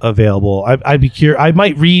available. I'd be curious. I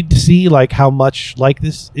might read to see like how much like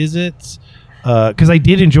this is it, because I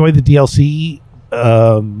did enjoy the DLC,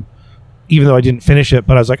 even though I didn't finish it.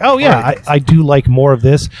 But I was like, oh yeah, I do like more of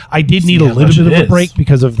this. I did need a little bit of a break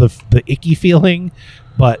because of the icky feeling.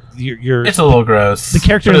 But it's a little gross. The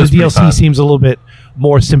character in the DLC seems a little bit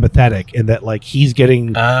more sympathetic in that, like, he's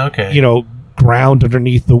getting, ground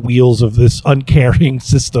underneath the wheels of this uncaring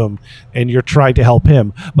system, and you're trying to help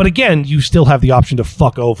him. But again, you still have the option to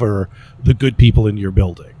fuck over the good people in your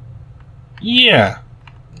building. Yeah,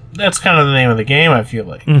 that's kind of the name of the game. I feel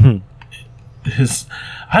like, mm-hmm.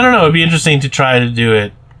 I don't know. It'd be interesting to try to do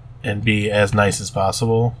it and be as nice as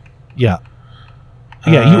possible. Yeah.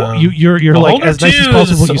 Yeah, you're like as nice as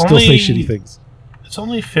possible. You still say shitty things. It's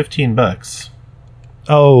only $15.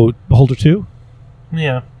 Oh, Beholder 2?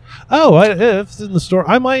 Yeah. Oh, if it's in the store,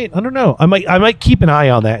 I don't know. I might keep an eye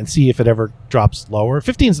on that and see if it ever drops lower.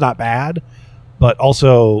 15's not bad, but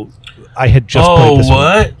also I had just played this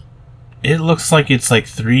what? one. It looks like it's like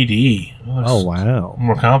 3D. Oh, wow.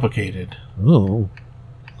 More complicated. Oh.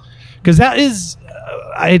 Because that is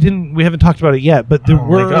we haven't talked about it yet, but there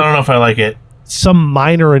were I don't know if I like it. Some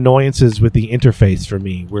minor annoyances with the interface for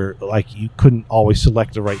me where like you couldn't always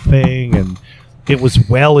select the right thing, and it was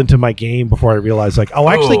well into my game before I realized like,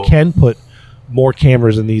 I actually can put more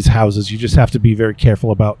cameras in these houses. You just have to be very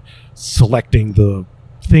careful about selecting the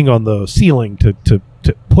thing on the ceiling to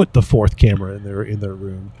put the fourth camera in their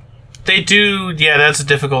room. They do, yeah, that's a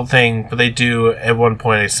difficult thing, but they do at one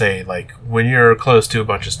point they say like when you're close to a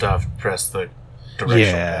bunch of stuff, press the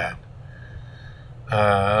directional pad.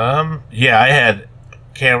 I had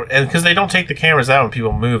camera, and because they don't take the cameras out when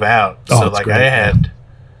people move out, so like great. I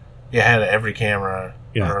had every camera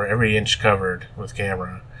or every inch covered with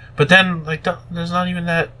camera. But then, like, there's not even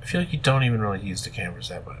that. I feel like you don't even really use the cameras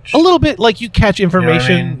that much. A little bit, like you catch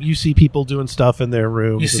information. You know what I mean? You see people doing stuff in their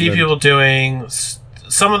rooms. You see people doing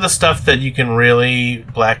some of the stuff that you can really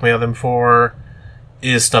blackmail them for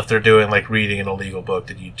is stuff they're doing, like reading an illegal book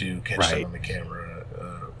that you do catch them on the camera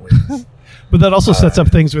with. But that also sets up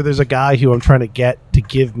things where there's a guy who I'm trying to get to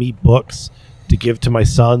give me books to give to my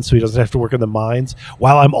son so he doesn't have to work in the mines,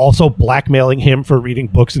 while I'm also blackmailing him for reading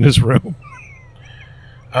books in his room.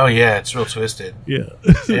 Oh, yeah, it's real twisted. Yeah.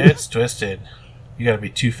 It's twisted. You gotta be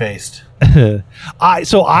two-faced.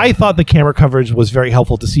 I thought the camera coverage was very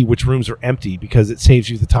helpful to see which rooms are empty, because it saves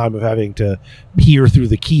you the time of having to peer through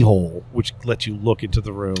the keyhole, which lets you look into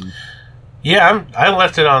the room. Yeah, I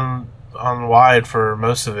left it on wide for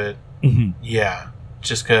most of it. Mm-hmm. Yeah,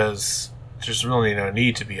 just because there's really no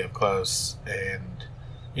need to be up close, and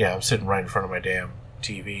I'm sitting right in front of my damn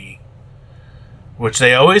TV, which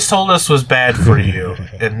they always told us was bad for you,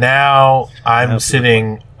 and now I'm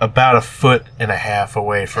sitting about 1.5 feet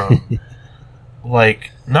away from, like,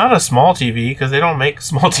 not a small TV, because they don't make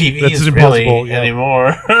small TVs really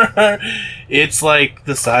anymore. It's like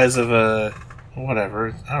the size of a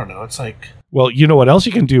whatever. I don't know. It's like, well, you know what else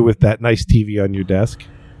you can do with that nice TV on your desk?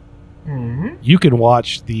 Mm-hmm. You can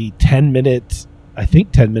watch the 10-minute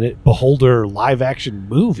Beholder live-action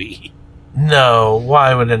movie. No,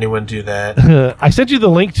 why would anyone do that? I sent you the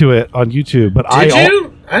link to it on YouTube, but Did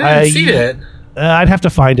you? I didn't see it. I'd have to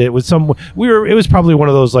find it. It was probably one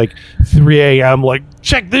of those like 3 a.m. like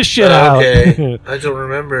check this shit out. Okay, I don't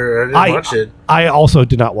remember. I didn't watch it. I also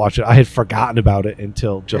did not watch it. I had forgotten about it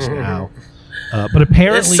until just now. But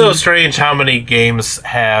apparently, it's so strange how many games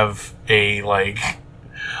have a like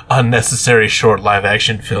unnecessary short live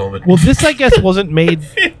action film. Well, this I guess wasn't made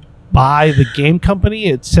by the game company.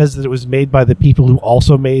 It says that it was made by the people who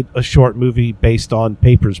also made a short movie based on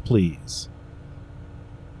Papers, Please.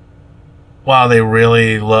 Wow, they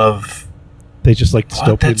really love. They just like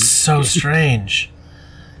dystopian. That's so strange.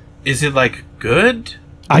 Is it like good?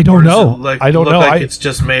 I don't know. I don't know. Like it's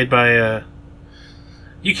just made by.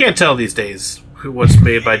 You can't tell these days what's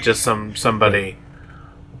made by just somebody,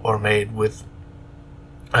 or made with.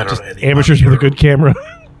 I don't know. Amateurs with a good camera.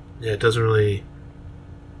 Yeah, it doesn't really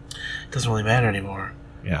matter anymore.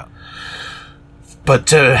 Yeah. But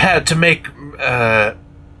to make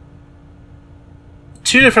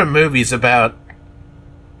 2 different movies about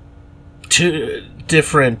 2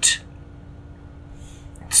 different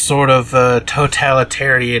sort of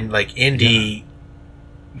totalitarian like indie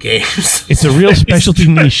games. It's a real specialty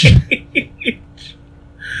niche.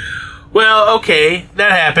 Well, okay,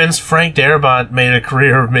 that happens. Frank Darabont made a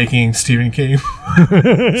career of making Stephen King into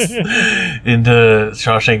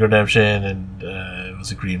Shawshank Redemption, and it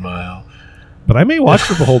was a Green Mile. But I may watch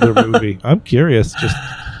the Beholder movie. I'm curious, just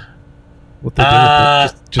what they do with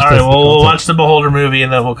it. Just all right, well, we'll watch the Beholder movie,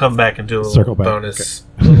 and then we'll come back and do a little bonus,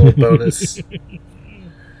 okay. A little bonus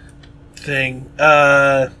thing.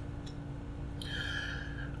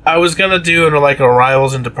 I was gonna do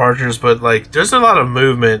arrivals and departures, but there's a lot of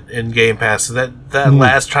movement in Game Pass. So that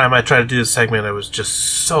last time I tried to do this segment, it was just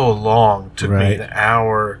so long. It took me an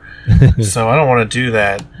hour, so I don't want to do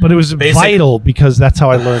that. But it was vital because that's how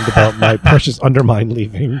I learned about my precious Undermine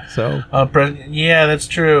leaving. So yeah, that's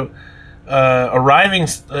true. Arriving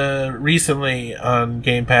recently on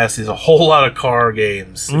Game Pass is a whole lot of car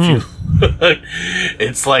games.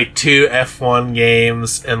 It's 2 F1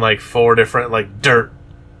 games and 4 different Dirt,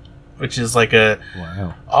 which is a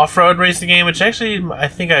off-road racing game, which actually I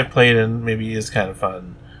think I've played and maybe is kind of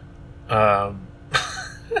fun.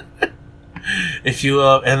 If you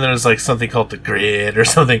love, and there's something called The Grid or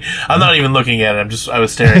something. I'm not even looking at it. I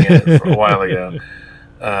was staring at it for a while ago.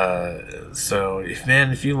 So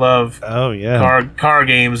if you love car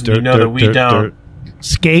games, dirt, you know that we don't. Dirt.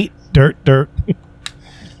 Skate, dirt.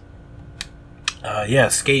 Yeah,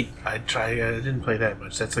 Skate. I didn't play that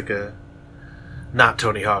much. That's a not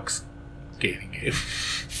Tony Hawk's skating game.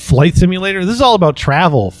 Flight Simulator. This is all about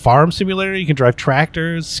travel. Farm Simulator. You can drive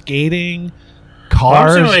tractors, skating,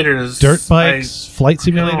 cars, dirt bikes. Flight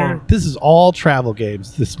Simulator. This is all travel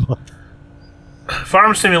games this month.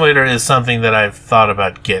 Farm Simulator is something that I've thought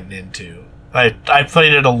about getting into. I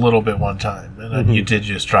played it a little bit one time, and then you did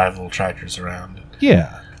just drive little tractors around.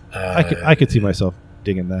 Yeah, I could see myself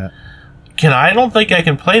digging that. I don't think I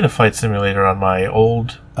can play the Flight Simulator on my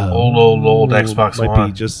old Xbox One. Might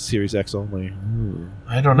be just Series X only.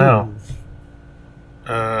 I don't know.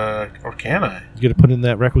 Or can I? You gotta put in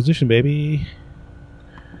that requisition, baby.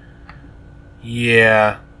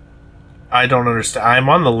 Yeah. I don't understand. I'm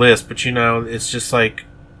on the list, but it's just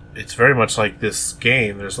it's very much like this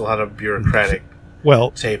game. There's a lot of bureaucratic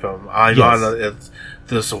tape. I'm on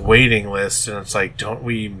this waiting list, and it's don't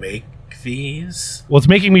we make these? Well, it's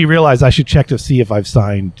making me realize I should check to see if I've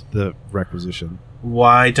signed the requisition.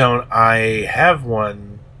 Why don't I have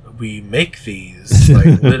one? We make these.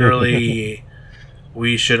 Literally,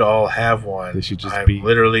 we should all have one. They should just I'm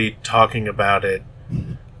literally talking about it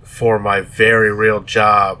for my very real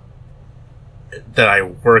job that I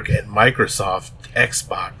work at Microsoft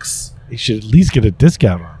Xbox. You should at least get a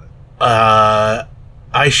discount on it.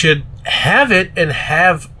 I should have it and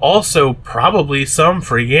have also probably some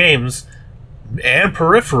free games and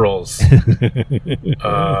peripherals.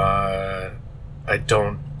 I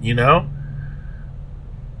don't,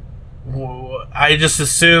 I just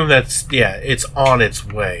assume it's on its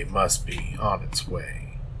way. Must be on its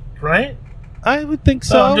way, right? I would think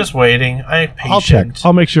so. I'm just waiting. I'm patient. I'll check.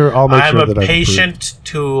 I'll make sure. I'm a patient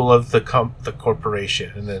tool of the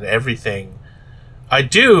corporation, and then everything I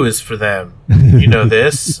do is for them. You know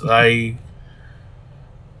this. I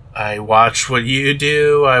watch what you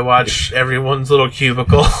do. I watch everyone's little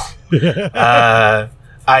cubicle. I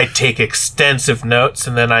take extensive notes,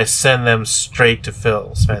 and then I send them straight to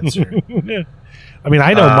Phil Spencer. I mean,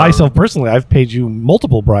 I know myself personally. I've paid you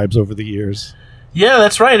multiple bribes over the years. Yeah,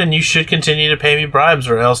 that's right, and you should continue to pay me bribes,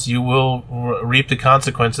 or else you will reap the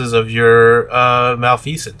consequences of your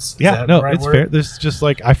malfeasance. Yeah, no, it's fair. There's just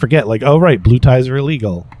I forget, oh, right, blue ties are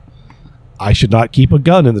illegal. I should not keep a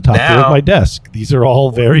gun in the top drawer of my desk. These are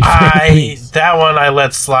all very fair things. That one I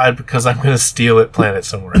let slide because I'm going to steal it, plant it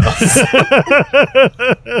somewhere else.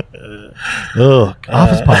 Ugh,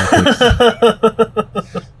 office politics.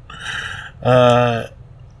 I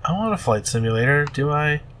want a flight simulator, do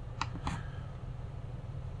I?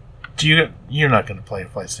 You're not going to play a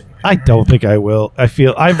flight simulator. I don't think I will. I've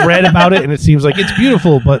read about it and it seems like it's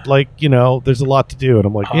beautiful, but there's a lot to do, and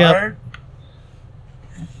I'm yeah.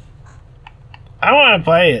 I want to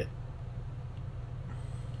play it.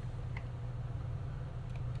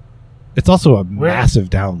 It's also a massive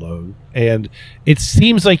download, and it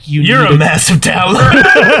seems like you're a massive download.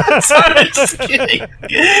 Sorry, just kidding.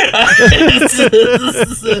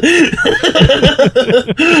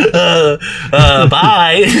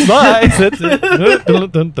 Bye. Bye. That's it. Dun,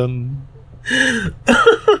 dun, dun.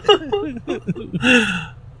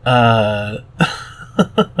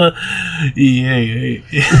 Yeah.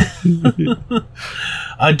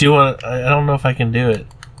 I do want. I don't know if I can do it.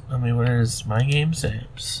 I mean, where's my game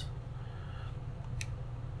saves?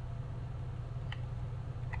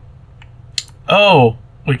 Oh,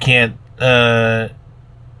 we can't.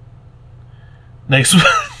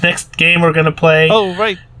 Next game we're gonna play. Oh,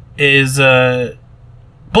 right. is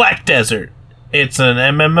Black Desert. It's an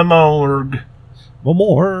MMORG.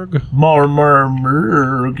 Morg.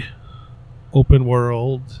 Open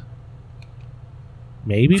world.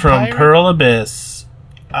 Maybe from pirate? Pearl Abyss.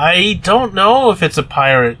 I don't know if it's a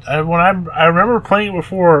pirate. I remember playing it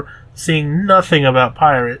before, seeing nothing about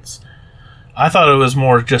pirates. I thought it was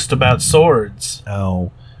more just about swords.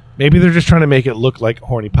 Oh. Maybe they're just trying to make it look like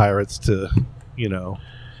horny pirates to, I mean,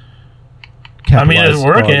 it's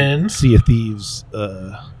working. Sea of Thieves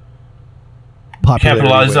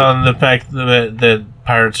capitalize on the fact that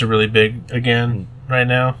pirates are really big again right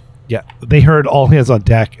now. Yeah. They heard All Hands on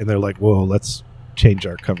Deck, and they're like, whoa, let's change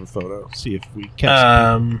our cover photo. See if we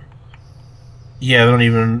catch Yeah,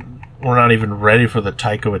 we're not even ready for the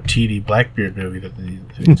Taika Waititi Blackbeard movie that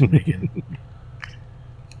they're making.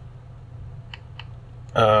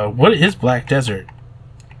 What is Black Desert?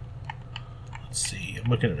 Let's see. I'm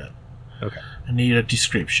looking it up. Okay. I need a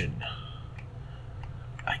description.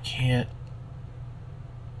 I can't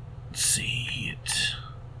see it.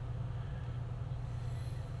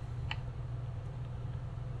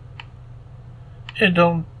 It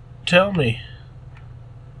don't tell me.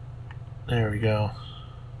 There we go.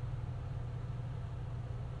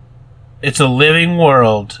 It's a living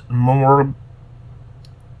world. More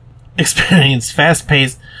experience,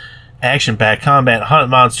 fast-paced, action-packed combat,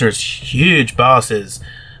 hunt monsters, huge bosses,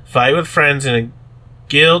 fight with friends in a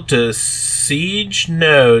guild to siege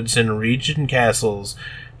nodes and region castles.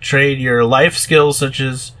 Train your life skills such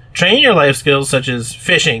as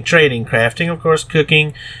fishing, trading, crafting, of course,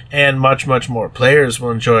 cooking, and much, much more. Players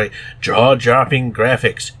will enjoy jaw-dropping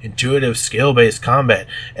graphics, intuitive skill-based combat,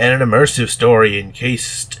 and an immersive story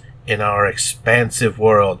encased in our expansive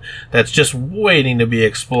world that's just waiting to be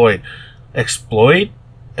explored.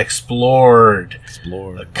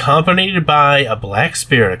 Accompanied by a black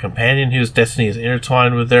spirit, a companion whose destiny is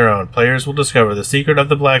intertwined with their own, players will discover the secret of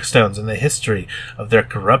the Blackstones and the history of their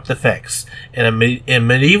corrupt effects. In a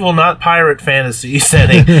medieval, not pirate fantasy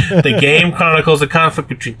setting, the game chronicles a conflict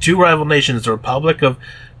between two rival nations, the Republic of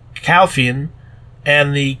Calphian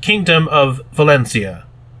and the Kingdom of Valencia.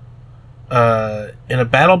 In a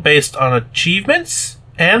battle based on achievements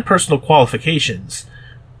and personal qualifications,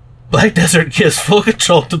 Black Desert gives full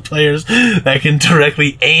control to players that can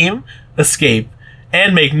directly aim, escape,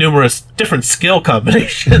 and make numerous different skill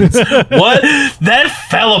combinations. What? That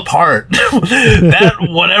fell apart. That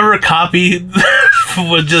whatever copy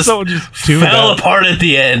would just fell apart at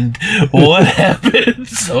the end. What happened?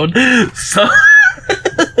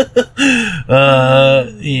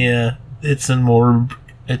 Yeah, it's a more.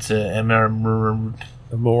 It's a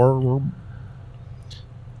more.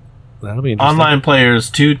 That'll be interesting. Online players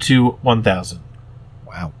 2 to 1,000.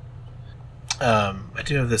 Wow. I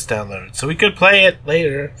do have this downloaded, so we could play it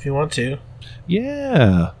later if you want to.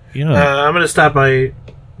 Yeah. I'm gonna stop by.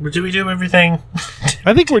 Did we do everything?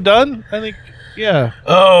 I think we're done. Yeah.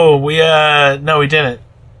 Oh, no, we didn't.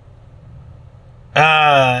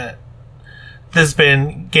 This has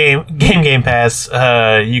been Game Pass.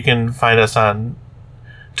 You can find us on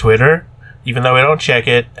Twitter, even though we don't check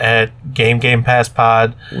it, at Game Pass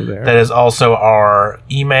Pod. That is also our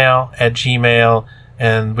email at Gmail,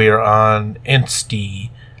 and we are on Insta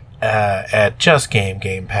at Just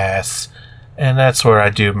Game Pass, and that's where I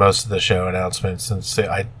do most of the show announcements, since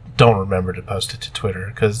I don't remember to post it to Twitter,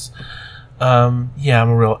 because I'm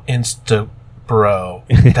a real Insta bro.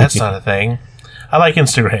 That's not a thing. I like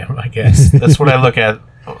Instagram, I guess. That's what I look at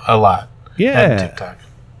a lot. Yeah. At TikTok.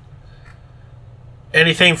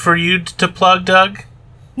 Anything for you to plug, Doug?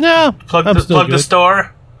 No. Plug the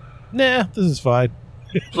store? Nah, this is fine.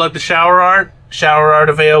 Plug the shower art? Shower art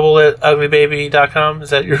available at uglybaby.com.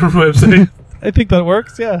 Is that your website? I think that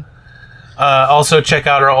works, yeah. Also, check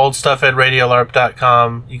out our old stuff at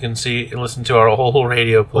radiolarp.com. You can see and listen to our whole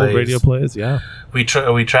radio plays. Old radio plays, yeah. We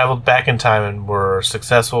traveled back in time and were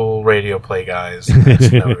successful radio play guys.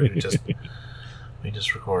 We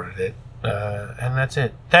just recorded it. And that's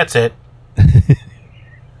it. That's it.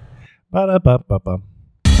 Ba-da-ba-ba-ba.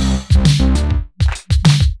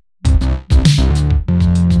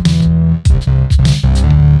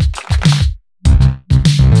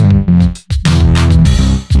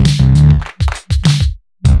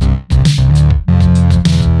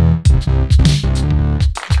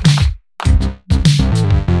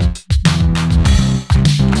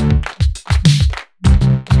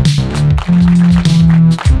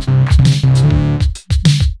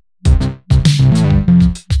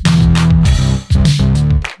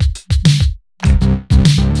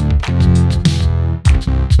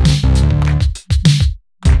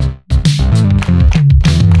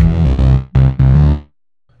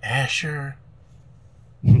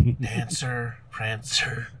 Dancer,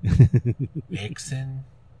 Prancer, Vixen,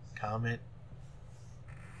 Comet,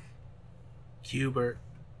 Cubert,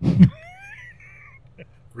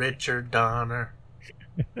 Richard Donner,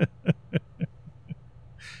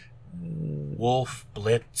 Wolf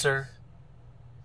Blitzer.